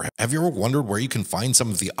 and more. Have you ever wondered where you can find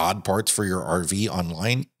some of the odd parts for your RV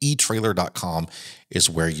online? eTrailer.com is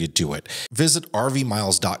where you do it. Visit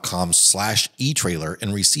rvmiles.com/eTrailer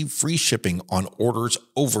and receive free shipping on orders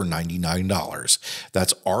over $99.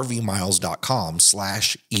 That's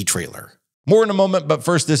rvmiles.com/eTrailer. More in a moment, but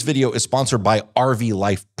first, this video is sponsored by RV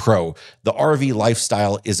Life Pro. The RV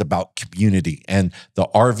lifestyle is about community, and the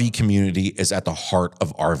RV community is at the heart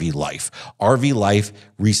of RV Life. RV Life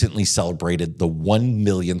recently celebrated the 1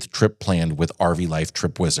 millionth trip planned with RV Life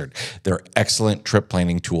Trip Wizard, their excellent trip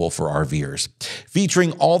planning tool for RVers.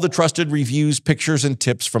 Featuring all the trusted reviews, pictures, and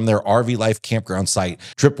tips from their RV Life campground site,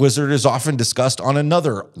 Trip Wizard is often discussed on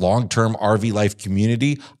another long-term RV Life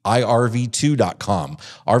community, irv2.com.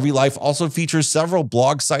 RV Life also features several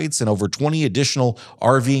blog sites and over 20 additional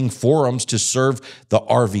RVing forums to serve the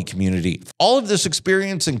RV community. All of this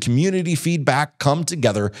experience and community feedback come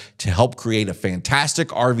together to help create a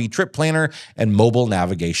fantastic RV trip planner and mobile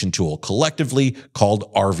navigation tool, collectively called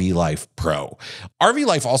RV Life Pro. RV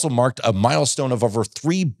Life also marked a milestone of over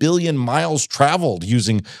 3 billion miles traveled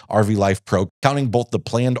using RV Life Pro, counting both the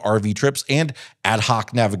planned RV trips and ad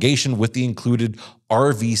hoc navigation with the included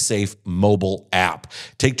RV Safe mobile app.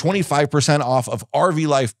 Take 25% off of RV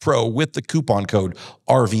Life Pro with the coupon code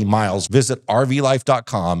RVMiles. Visit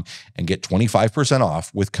rvlife.com and get 25% off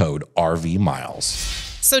with code RVMiles.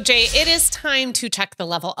 So Jay, it is time to check the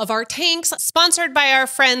level of our tanks, sponsored by our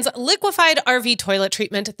friends Liquefied RV Toilet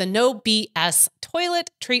Treatment, the no BS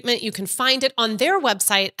toilet treatment. You can find it on their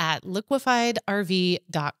website at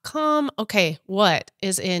liquefiedrv.com. Okay, what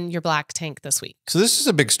is in your black tank this week? So this is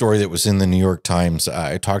a big story that was in the New York Times.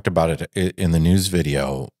 I talked about it in the news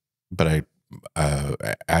video, but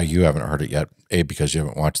you haven't heard it yet. A, because you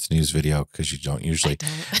haven't watched the news video, because you don't usually,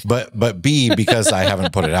 but B, because I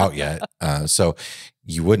haven't put it out yet. So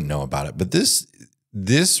you wouldn't know about it. But this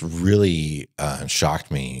really shocked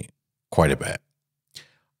me quite a bit.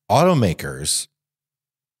 Automakers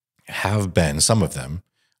have been, some of them,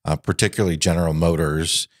 particularly General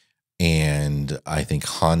Motors and I think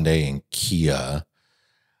Hyundai and Kia,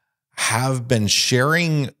 have been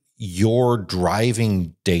sharing your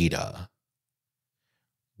driving data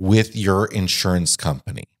with your insurance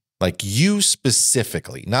company. Like you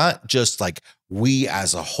specifically, not just like we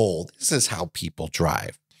as a whole. This is how people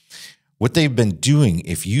drive. What they've been doing,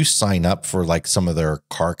 if you sign up for like some of their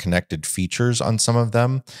car connected features on some of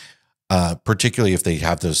them, particularly if they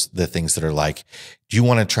have the things that are like, do you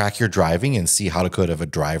want to track your driving and see how good of a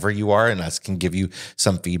driver you are? And us can give you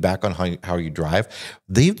some feedback on how you drive.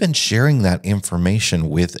 They've been sharing that information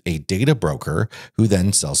with a data broker who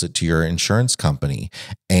then sells it to your insurance company,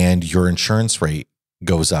 and your insurance rate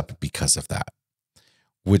goes up because of that,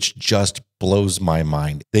 which just blows my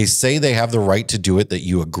mind. They say they have the right to do it, that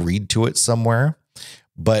you agreed to it somewhere,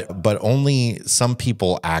 but only some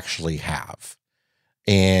people actually have.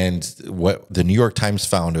 And what the New York Times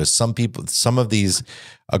found is some of these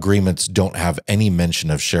agreements don't have any mention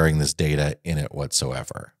of sharing this data in it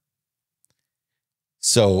whatsoever.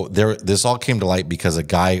 So this all came to light because a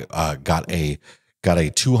guy got a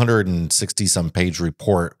 260 some page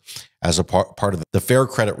report as a part of the Fair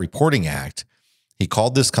Credit Reporting Act. He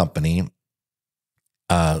called this company,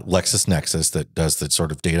 LexisNexis, that does the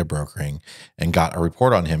sort of data brokering, and got a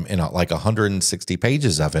report on him. And like 160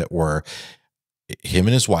 pages of it were him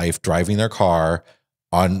and his wife driving their car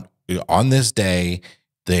on this day.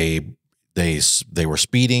 They were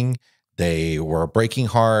speeding, they were braking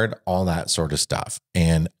hard, all that sort of stuff.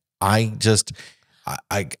 And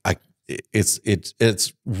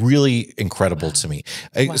it's really incredible to me.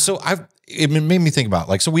 Wow. So it made me think about,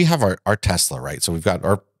 like, so we have our Tesla, right? So we've got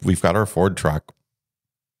our Ford truck,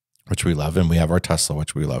 which we love, and we have our Tesla,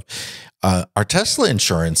 which we love. Our Tesla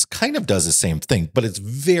insurance kind of does the same thing, but it's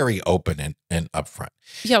very open and upfront.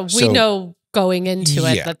 Yeah, we know going into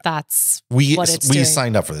it that's what it's doing. We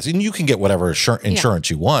signed up for this, and you can get whatever insurance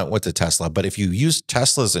you want with the Tesla. But if you use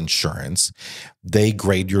Tesla's insurance, they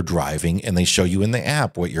grade your driving, and they show you in the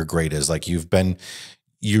app what your grade is. Like you've been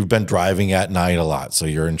driving at night a lot, so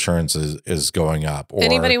your insurance is going up. Or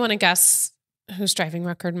anybody want to guess whose driving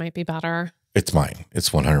record might be better? It's mine. It's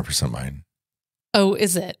 100% mine. Oh,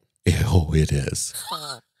 is it? Oh, it is.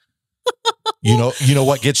 You know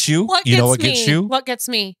what gets you? What gets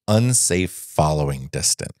me? Unsafe following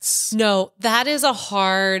distance. No, that's a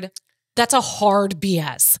hard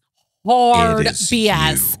BS. Hard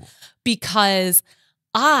BS. You. Because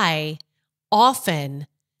I often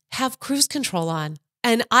have cruise control on,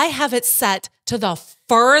 and I have it set to the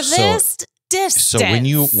furthest distance.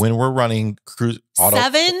 So when we're running cruise auto,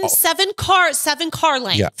 seven car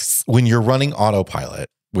lengths. Yeah. When you're running autopilot,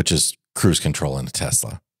 which is cruise control in a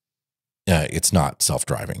Tesla, it's not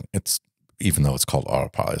self-driving. It's, even though it's called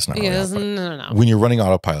autopilot, it's not really autopilot. No. When you're running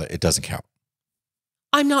autopilot, it doesn't count.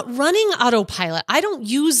 I'm not running autopilot. I don't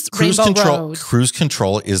use Rainbow Road. Cruise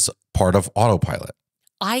control is part of autopilot.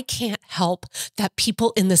 I can't help that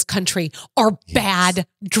people in this country are bad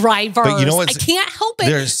drivers. But you know what? I can't help it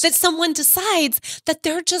that someone decides that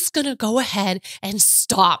they're just going to go ahead and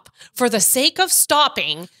stop for the sake of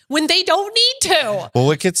stopping when they don't need to. Well,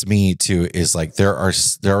 what gets me too is like there are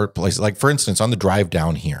places, like for instance, on the drive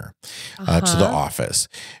down here to the office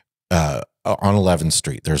on 11th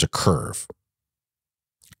Street, there's a curve.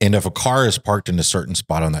 And if a car is parked in a certain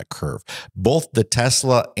spot on that curve, both the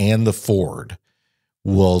Tesla and the Ford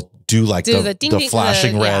will do like the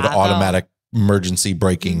flashing red automatic emergency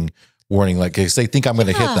braking warning, like they think I'm going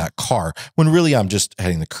to hit that car, when really I'm just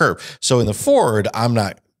heading the curve. So in the Ford,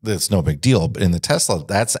 that's no big deal. But in the Tesla,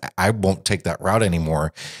 I won't take that route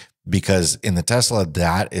anymore, because in the Tesla,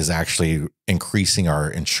 that is actually increasing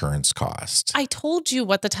our insurance cost. I told you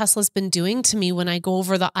what the Tesla's been doing to me when I go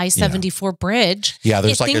over the I-74 bridge. Yeah,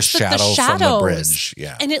 there's like a shadow from the bridge.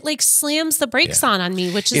 Yeah. And it like slams the brakes on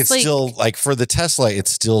me, which is still like for the Tesla,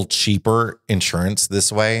 it's still cheaper insurance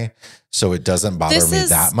this way. So it doesn't bother me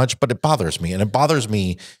that much, but it bothers me. And it bothers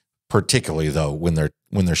me particularly though when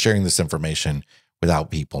they're sharing this information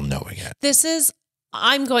without people knowing it.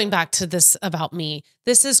 I'm going back to this about me.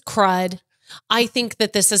 This is crud. I think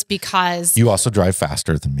that this is because you also drive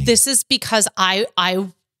faster than me. This is because I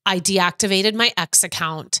deactivated my X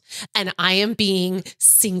account and I am being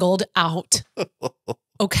singled out.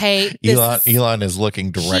 Okay. Elon is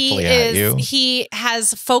looking directly at you. He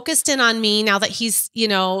has focused in on me now that he's,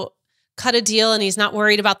 cut a deal and he's not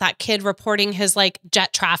worried about that kid reporting his like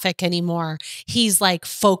jet traffic anymore. He's like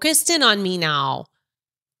focused in on me now,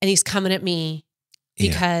 and he's coming at me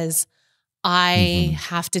because I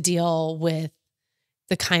have to deal with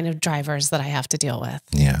the kind of drivers that I have to deal with.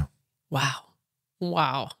 Yeah. Wow.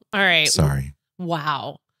 All right. Sorry.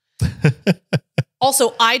 Wow.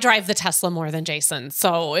 Also, I drive the Tesla more than Jason,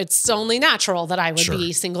 so it's only natural that I would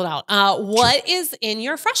be singled out. What is in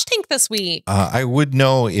your fresh tank this week? I would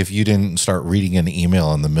know if you didn't start reading an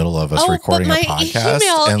email in the middle of us recording a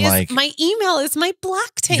podcast. My email is my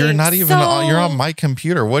black tank. You're not even you're on my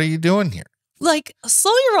computer. What are you doing here? Like,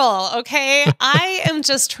 slow your roll, okay? I am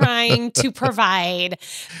just trying to provide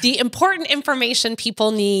the important information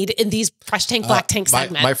people need in these Fresh Tank, Black Tank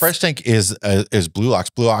segments. My Fresh Tank is Blue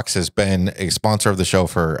Ox. Blue Ox has been a sponsor of the show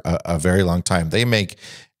for a very long time. They make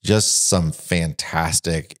just some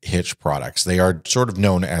fantastic hitch products. They are sort of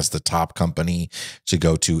known as the top company to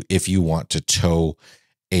go to if you want to tow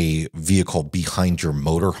a vehicle behind your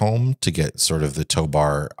motorhome to get sort of the tow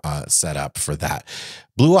bar set up for that.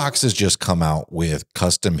 Blue Ox has just come out with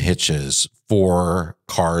custom hitches for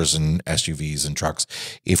cars and SUVs and trucks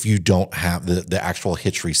if you don't have the actual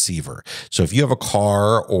hitch receiver. So if you have a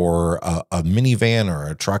car or a minivan or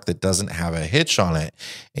a truck that doesn't have a hitch on it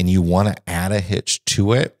and you want to add a hitch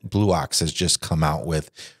to it, Blue Ox has just come out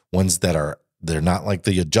with ones they're not like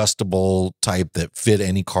the adjustable type that fit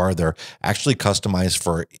any car. They're actually customized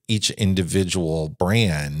for each individual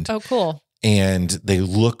brand. Oh, cool. And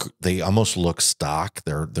they almost look stock.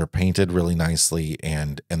 They're painted really nicely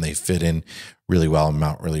and they fit in really well and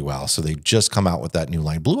mount really well. So they've just come out with that new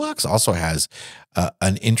line. Blue Ox also has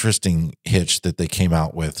an interesting hitch that they came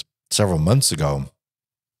out with several months ago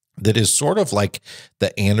that is sort of like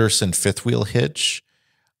the Anderson fifth wheel hitch.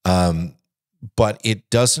 But it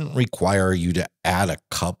doesn't require you to add a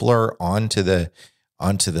coupler onto the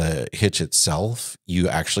hitch itself. You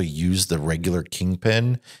actually use the regular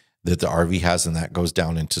kingpin that the RV has, and that goes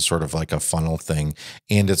down into sort of like a funnel thing.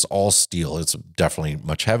 And it's all steel. It's definitely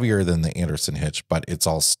much heavier than the Anderson hitch, but it's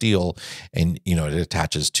all steel, and it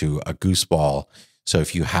attaches to a goose ball. So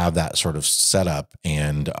if you have that sort of setup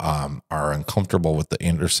and are uncomfortable with the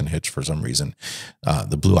Anderson hitch for some reason,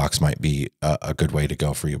 the Blue Ox might be a good way to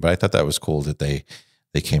go for you. But I thought that was cool that they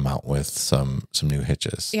came out with some new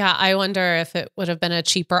hitches. Yeah, I wonder if it would have been a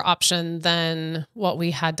cheaper option than what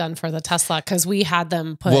we had done for the Tesla, because we had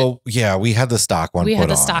them put. Well, yeah, we had the stock one.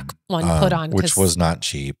 Put on, which was not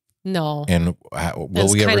cheap. No. And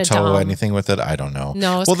will we ever tow anything with it? I don't know.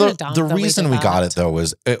 No, it's kind of dumb. The reason we got it though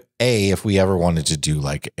was if we ever wanted to do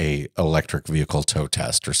like a electric vehicle tow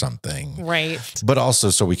test or something. Right. But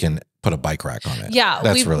also so we can put a bike rack on it.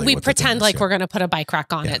 Yeah. We pretend like we're going to put a bike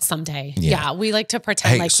rack on it someday. Yeah. We like to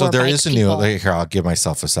pretend like we're there is a new, here, I'll give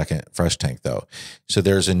myself a second fresh tank though. So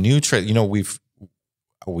there's a new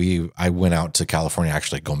I went out to California,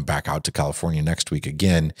 actually going back out to California next week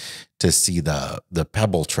again to see the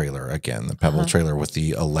Pebble trailer again, the Pebble trailer with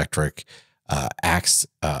the electric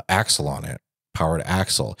axle on it, powered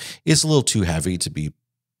axle. It's a little too heavy to be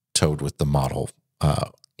towed with the Model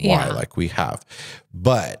Y like we have.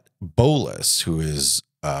 But Bolus, who is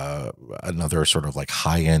another sort of like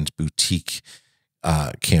high-end boutique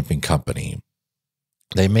camping company,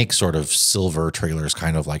 they make sort of silver trailers,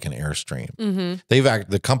 kind of like an Airstream. Mm-hmm.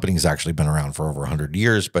 The company's actually been around for over 100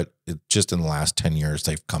 years, but just in the last 10 years,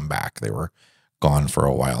 they've come back. They were gone for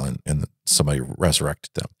a while and somebody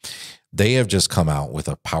resurrected them. They have just come out with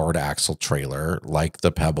a powered axle trailer like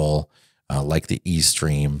the Pebble, like the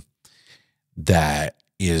E-Stream, that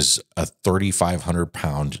is a 3,500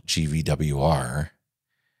 pound GVWR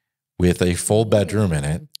with a full bedroom in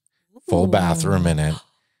it, full bathroom in it.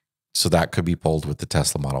 So that could be pulled with the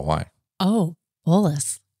Tesla Model Y. Oh,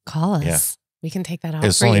 Bolus, call us. Yeah. We can take that out.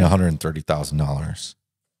 It's only $130,000.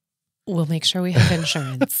 We'll make sure we have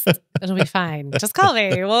insurance. It'll be fine. Just call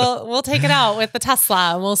me. We'll take it out with the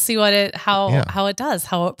Tesla and we'll see how it does,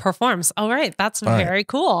 how it performs. All right. That's very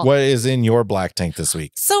cool. What is in your black tank this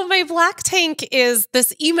week? So my black tank is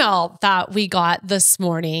this email that we got this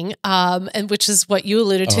morning, and which is what you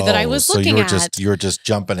alluded to that I was looking at. You were just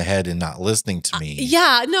jumping ahead and not listening to me.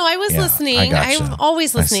 Yeah. No, I was listening. I'm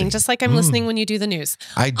always listening, just like I'm listening when you do the news.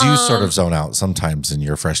 I do sort of zone out sometimes in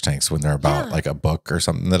your fresh tanks when they're about like a book or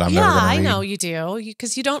something that I'm never going to read. I know you do,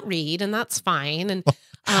 because you don't read, and that's fine. And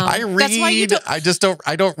I read. That's why you don't,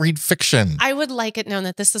 I don't read fiction. I would like it known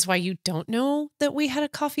that this is why you don't know that we had a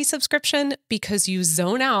coffee subscription, because you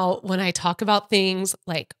zone out when I talk about things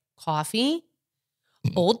like coffee,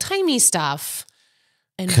 old timey stuff,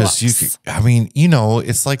 and books.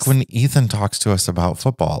 It's like when Ethan talks to us about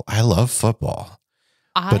football. I love football.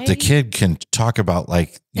 But the kid can talk about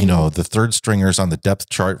the third stringers on the depth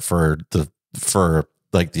chart for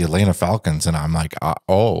like the Atlanta Falcons. And I'm like,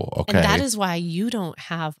 okay. And that is why you don't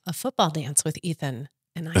have a football dance with Ethan.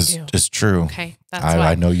 And I do. It's true. Okay.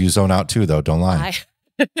 I know you zone out too, though. Don't lie.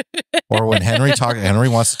 Or when Henry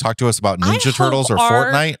wants to talk to us about Ninja Turtles or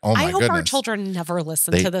Fortnite. Oh my goodness. I hope our children never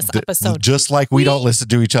listen to this episode. Just like we don't listen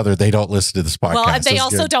to each other, they don't listen to this podcast. Well, and they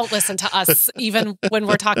also don't listen to us, even when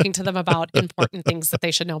we're talking to them about important things that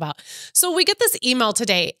they should know about. So we get this email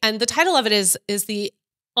today, and the title of it is the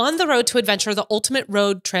On the Road to Adventure, the Ultimate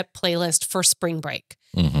Road Trip Playlist for Spring Break.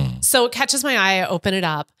 Mm-hmm. So it catches my eye. I open it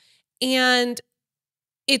up, and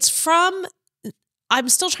it's from, I'm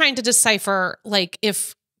still trying to decipher, like,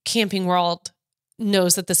 if Camping World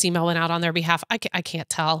knows that this email went out on their behalf. I can't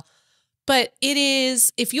tell. But it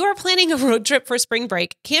is, if you are planning a road trip for spring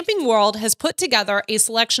break, Camping World has put together a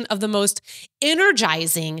selection of the most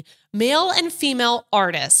energizing male and female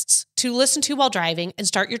artists to listen to while driving and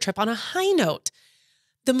start your trip on a high note.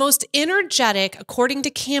 The most energetic, according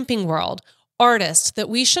to Camping World, artist that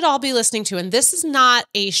we should all be listening to. And this is not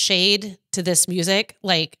a shade to this music.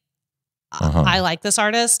 Like, I like this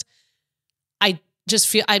artist. I just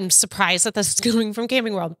feel, I'm surprised that this is coming from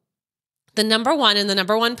Camping World. The number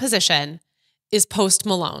one position is Post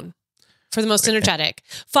Malone for the most energetic,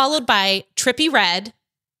 followed by Trippie Redd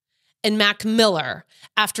and Mac Miller.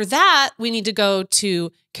 After that, we need to go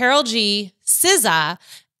to Karol G, SZA,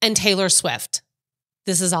 and Taylor Swift.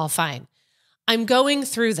 This is all fine. I'm going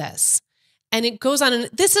through this, and it goes on, and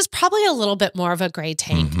this is probably a little bit more of a gray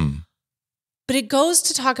tank, but it goes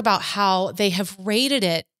to talk about how they have rated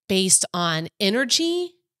it based on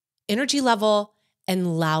energy level,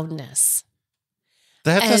 and loudness.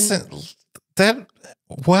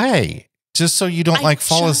 Why? Just so you don't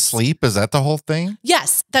fall asleep? Is that the whole thing?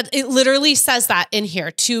 Yes, that it literally says that in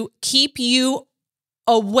here to keep you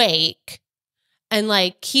awake and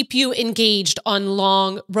keep you engaged on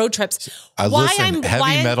long road trips. Heavy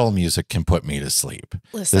metal music can put me to sleep.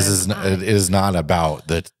 Listen, it is not about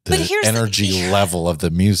the energy level of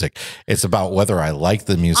the music. It's about whether I like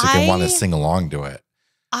the music and want to sing along to it.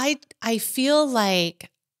 I feel like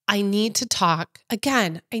I need to talk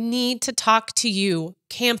again. I need to talk to you,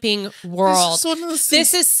 Camping World.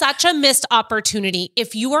 This is such a missed opportunity.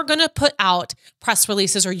 If you are going to put out press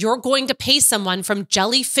releases, or you're going to pay someone from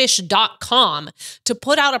jellyfish.com to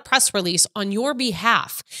put out a press release on your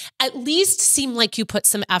behalf, at least seem like you put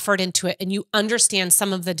some effort into it and you understand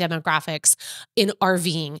some of the demographics in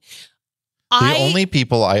RVing. The only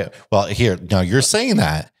people now you're saying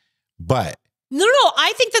that, but No,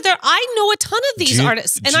 I think that I know a ton of these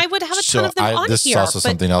artists, and I would have a ton of them on here. This is also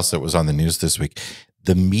something else that was on the news this week.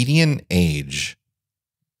 The median age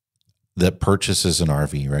that purchases an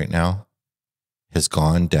RV right now has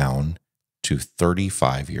gone down to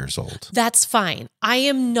 35 years old. That's fine. I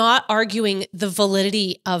am not arguing the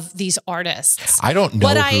validity of these artists. I don't know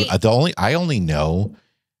I only know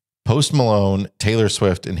Post Malone, Taylor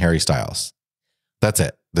Swift, and Harry Styles. That's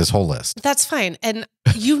it. This whole list. That's fine. And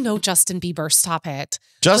Justin Bieber, stop it.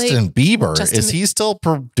 Justin Bieber? Is he still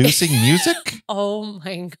producing music? Oh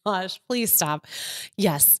my gosh, please stop.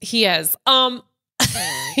 Yes, he is.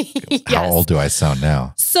 Yes. How old do I sound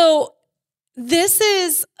now? So this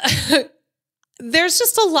is, there's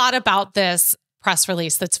just a lot about this press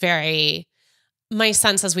release that's my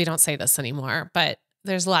son says we don't say this anymore, but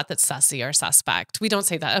there's a lot that's sussy or suspect. We don't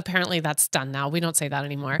say that. Apparently that's done now. We don't say that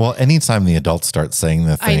anymore. Well, anytime the adults start saying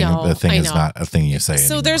the thing, the thing is not a thing you say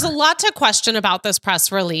anymore. There's a lot to question about this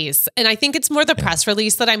press release. And I think it's more the press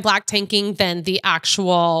release that I'm black tanking than the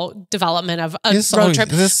actual development of a road trip.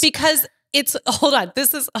 Because it's,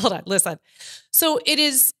 listen. So it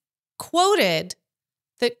is quoted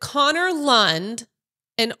that Connor Lund,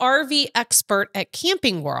 an RV expert at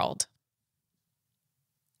Camping World,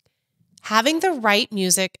 having the right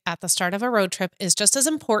music at the start of a road trip is just as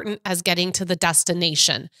important as getting to the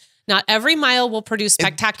destination. Not every mile will produce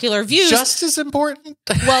spectacular views. Just as important?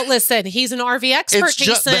 Well, listen, he's an RV expert,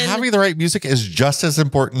 Jason. Having the right music is just as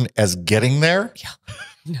important as getting there? Yeah,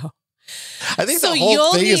 no. I think the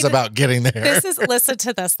whole thing is about getting there. Listen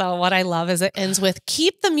to this though. What I love is it ends with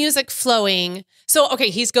keep the music flowing. So, okay,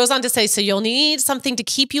 he goes on to say, so you'll need something to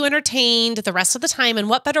keep you entertained the rest of the time. And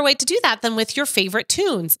what better way to do that than with your favorite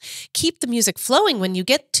tunes? Keep the music flowing when you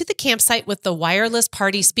get to the campsite with the wireless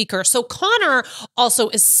party speaker. So Connor also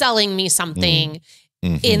is selling me something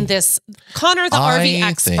in this. Connor, the RV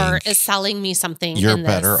expert, is selling me something. You're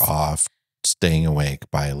better off staying awake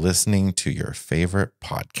by listening to your favorite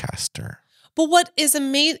podcaster. But what is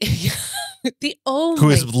amazing, who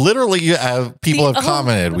is literally, people have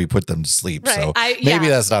commented, we put them to sleep. Right, so maybe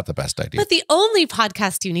that's not the best idea. But the only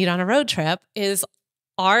podcast you need on a road trip is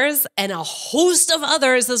ours and a host of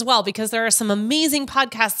others as well, because there are some amazing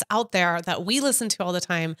podcasts out there that we listen to all the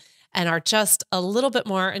time and are just a little bit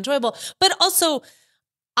more enjoyable. But also,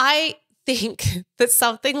 I think that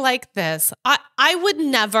something like this, I would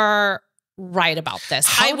never write about this.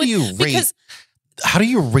 How do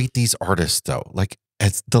you rate these artists though? Like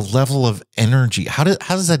at the level of energy, how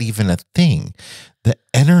is that even a thing? The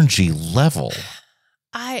energy level.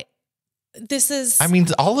 I mean,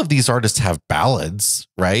 all of these artists have ballads,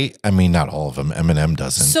 right? I mean, not all of them. Eminem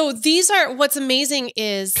doesn't. So what's amazing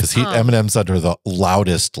is because Eminem's under the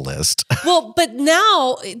loudest list. Well, but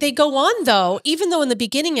now they go on though, even though in the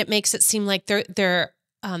beginning it makes it seem like they're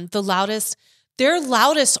the loudest. They're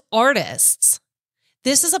loudest artists.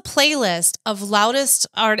 This is a playlist of loudest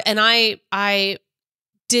art, and I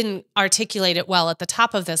didn't articulate it well at the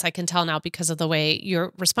top of this. I can tell now because of the way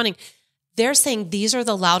you're responding. They're saying these are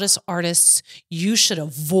the loudest artists you should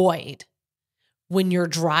avoid when you're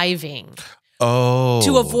driving. Oh,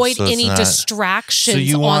 to avoid any distractions on the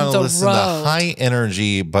road. So you want to listen to high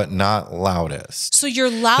energy, but not loudest. So your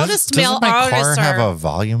loudest male artists artists doesn't my car have a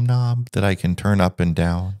volume knob that I can turn up and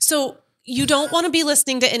down? So you don't want to be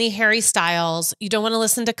listening to any Harry Styles. You don't want to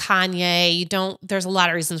listen to Kanye. There's a lot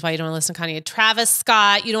of reasons why you don't want to listen to Kanye. Travis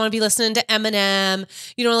Scott. You don't want to be listening to Eminem.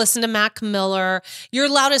 You don't want to listen to Mac Miller. Your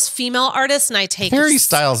loudest female artist, and I take Harry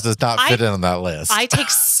Styles does not fit in on that list. I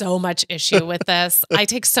take so much issue with this. I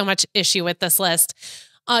take so much issue with this list.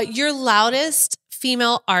 Your loudest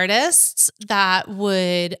female artists that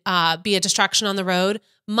would be a distraction on the road: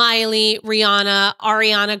 Miley, Rihanna,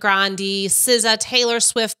 Ariana Grande, SZA, Taylor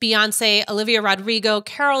Swift, Beyonce, Olivia Rodrigo,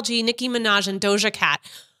 Karol G, Nicki Minaj, and Doja Cat.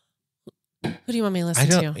 Who do you want me to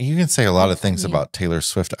listen to? You can say a lot of things about Taylor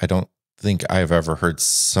Swift. I don't think I've ever heard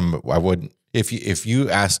I wouldn't. If you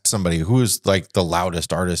asked somebody who's like the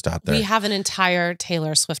loudest artist out there, we have an entire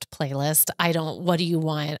Taylor Swift playlist. What do you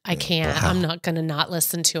want? I can't. I'm not going to not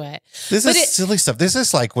listen to it. This is silly stuff. This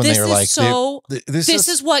is like when they're like, this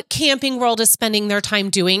is what Camping World is spending their time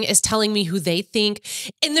doing, is telling me who they think.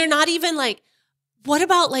 And they're not even like, what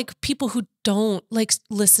about like people who don't like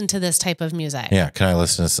listen to this type of music? Yeah. Can I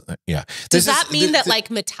listen to yeah. Does that mean that like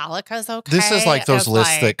Metallica's okay? This is like those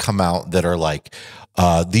lists that come out that are like,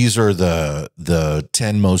 these are the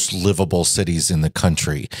 10 most livable cities in the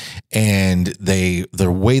country. And the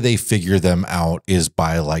way they figure them out is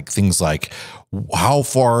by like things like, how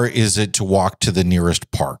far is it to walk to the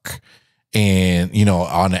nearest park? And,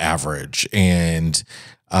 on average, and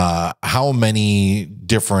how many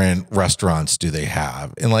different restaurants do they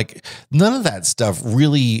have? And like none of that stuff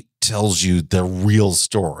really tells you the real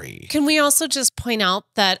story. Can we also just point out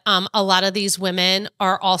that a lot of these women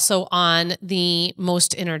are also on the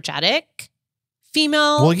most energetic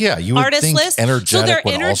female you would artist think list. Energetic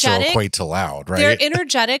would also equate to loud, right? Their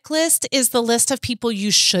energetic list is the list of people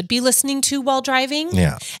you should be listening to while driving.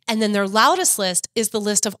 Yeah. And then their loudest list is the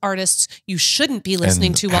list of artists you shouldn't be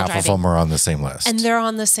listening to while driving. Half of them are on the same list. And they're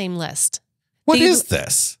on the same list. What is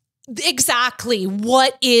this? Exactly.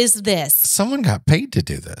 What is this? Someone got paid to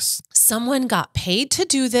do this. Someone got paid to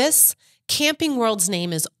do this. Camping World's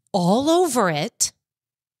name is all over it.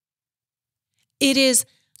 It is...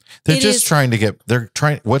 They're just trying to get,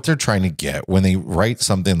 what they're trying to get when they write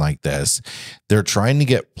something like this, they're trying to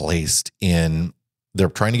get placed in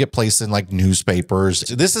like newspapers.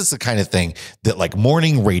 So this is the kind of thing that like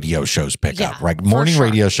morning radio shows pick up, right? Morning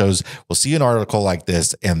radio shows will see an article like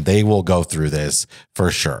this and they will go through this for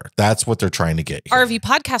sure. That's what they're trying to get here. RV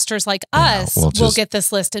podcasters like us will get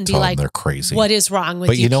this list and be like, they're crazy. What is wrong with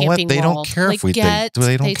you? But you know what? Camping They World? don't care if we they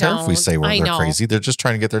don't care if we say they're crazy. They're just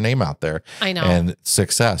trying to get their name out there. I know. And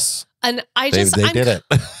success. And they did it.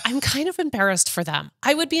 I'm kind of embarrassed for them.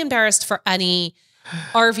 I would be embarrassed for any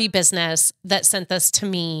RV business that sent this to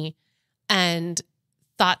me and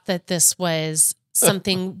thought that this was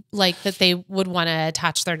something like that they would want to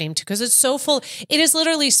attach their name to, because it's so full. It is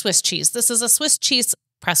literally Swiss cheese. This is a Swiss cheese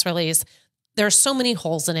press release. There are so many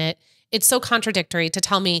holes in it. It's so contradictory to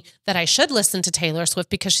tell me that I should listen to Taylor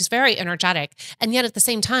Swift because she's very energetic. And yet at the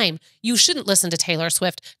same time, you shouldn't listen to Taylor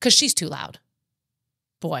Swift because she's too loud.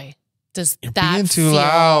 Boy, does You're that being too feel...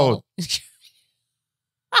 loud.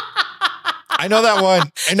 I know that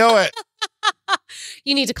one. I know it.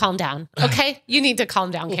 You need to calm down, okay? You need to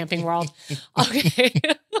calm down, Camping World. Okay.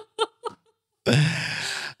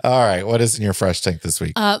 All right. What is in your fresh tank this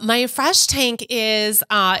week? My fresh tank is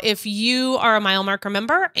if you are a mile marker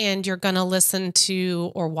member and you're going to listen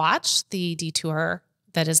to or watch the Detour,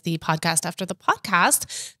 that is the podcast after the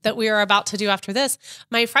podcast that we are about to do after this,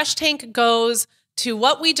 my fresh tank goes to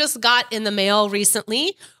what we just got in the mail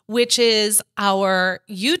recently, which is our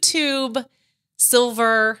YouTube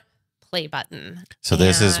silver play button. So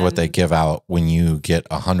this is what they give out when you get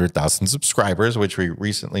 100,000 subscribers, which we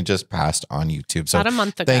recently just passed on YouTube. So about a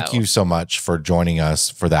month ago. Thank you so much for joining us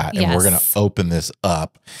for that. And we're going to open this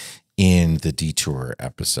up in the detour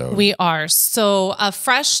episode. We are. So a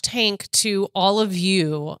fresh tank to all of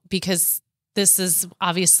you, because this is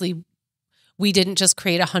obviously, we didn't just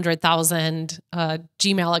create 100,000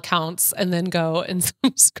 Gmail accounts and then go and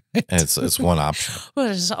subscribe. It's one option. Well,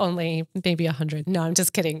 there's only maybe 100. No, I'm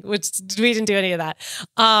just kidding. We didn't do any of that.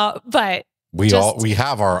 But we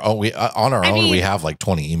have our own. I mean, we have like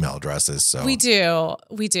 20 email addresses. So we do.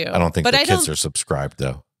 I don't think the kids are subscribed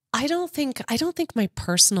though. I don't think my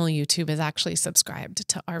personal YouTube is actually subscribed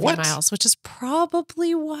to RV Miles, which is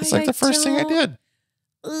probably why it's like the first thing I did.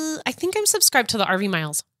 I think I'm subscribed to the RV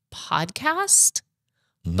Miles podcast,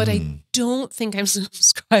 but I don't think I'm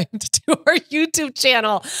subscribed to our YouTube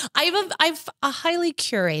channel. I've a highly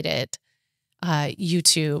curated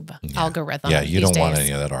YouTube algorithm. Yeah, you don't want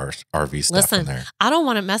any of that RV stuff in there. I don't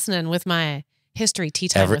want it messing in with my history tea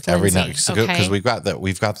time with Lindsay, night, because we've got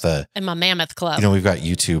the in my Mammoth Club. You know, we've got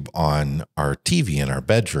YouTube on our TV in our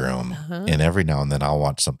bedroom, and every now and then I'll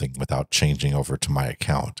watch something without changing over to my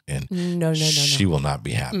account, and she will not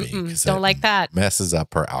be happy. Don't like that. Messes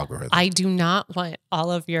up her algorithm. I do not want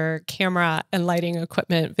all of your camera and lighting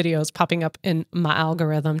equipment videos popping up in my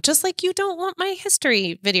algorithm, just like you don't want my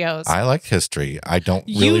history videos. I like history. I don't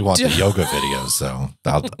really want the yoga videos, so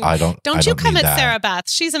I don't. Don't you come at Sarah Beth?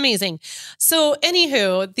 She's amazing. So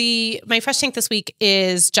anywho, my fresh tank this week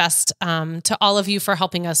is just to all of you for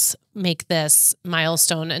helping us make this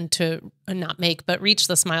milestone but reach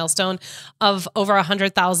this milestone of over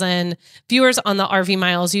 100,000 viewers on the RV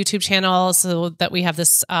Miles YouTube channel, so that we have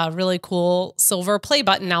this really cool silver play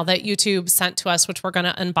button now that YouTube sent to us, which we're going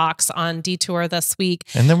to unbox on Detour this week.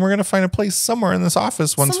 And then we're going to find a place somewhere in this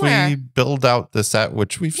office once we build out the set,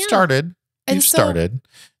 which we've started.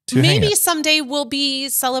 Maybe someday we'll be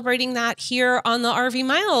celebrating that here on the RV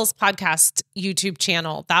Miles podcast YouTube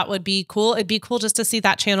channel. That would be cool. It'd be cool just to see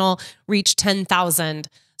that channel reach 10,000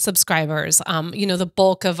 subscribers. The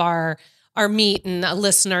bulk of our meet and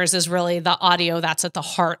listeners is really the audio. That's at the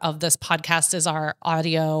heart of this podcast, is our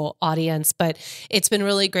audio audience. But it's been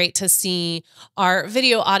really great to see our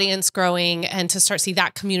video audience growing and to start see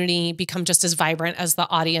that community become just as vibrant as the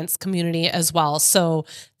audience community as well. So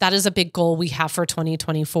that is a big goal we have for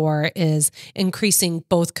 2024, is increasing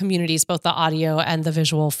both communities, both the audio and the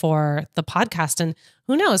visual for the podcast. And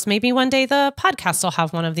who knows, maybe one day the podcast will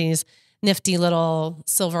have one of these nifty little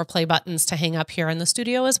silver play buttons to hang up here in the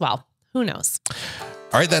studio as well. Who knows?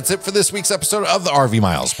 All right, that's it for this week's episode of the RV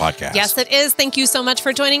Miles podcast. Yes, it is. Thank you so much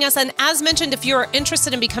for joining us. And as mentioned, if you're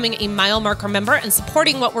interested in becoming a Mile Marker member and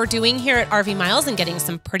supporting what we're doing here at RV Miles and getting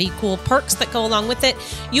some pretty cool perks that go along with it,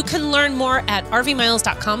 you can learn more at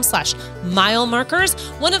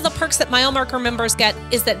rvmiles.com/milemarkers. One of the perks that Mile Marker members get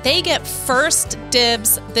is that they get first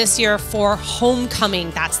dibs this year for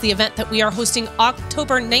Homecoming. That's the event that we are hosting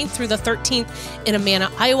October 9th through the 13th in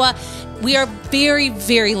Amana, Iowa. We are very,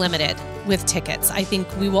 very limited with tickets. I think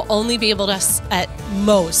we will only be able to, at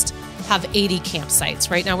most, have 80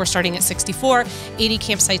 campsites. Right now we're starting at 64. 80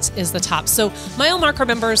 campsites is the top. So Mile Marker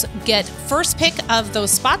members get first pick of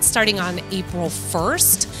those spots starting on April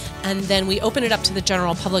 1st. And then we open it up to the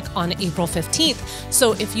general public on April 15th.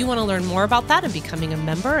 So if you want to learn more about that and becoming a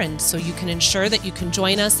member, and so you can ensure that you can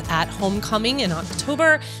join us at Homecoming in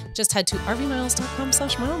October, just head to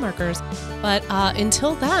rvmiles.com/milemarkers. But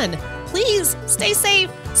until then, please stay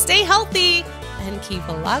safe, stay healthy, and keep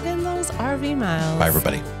logging those RV miles. Bye,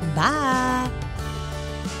 everybody. Bye.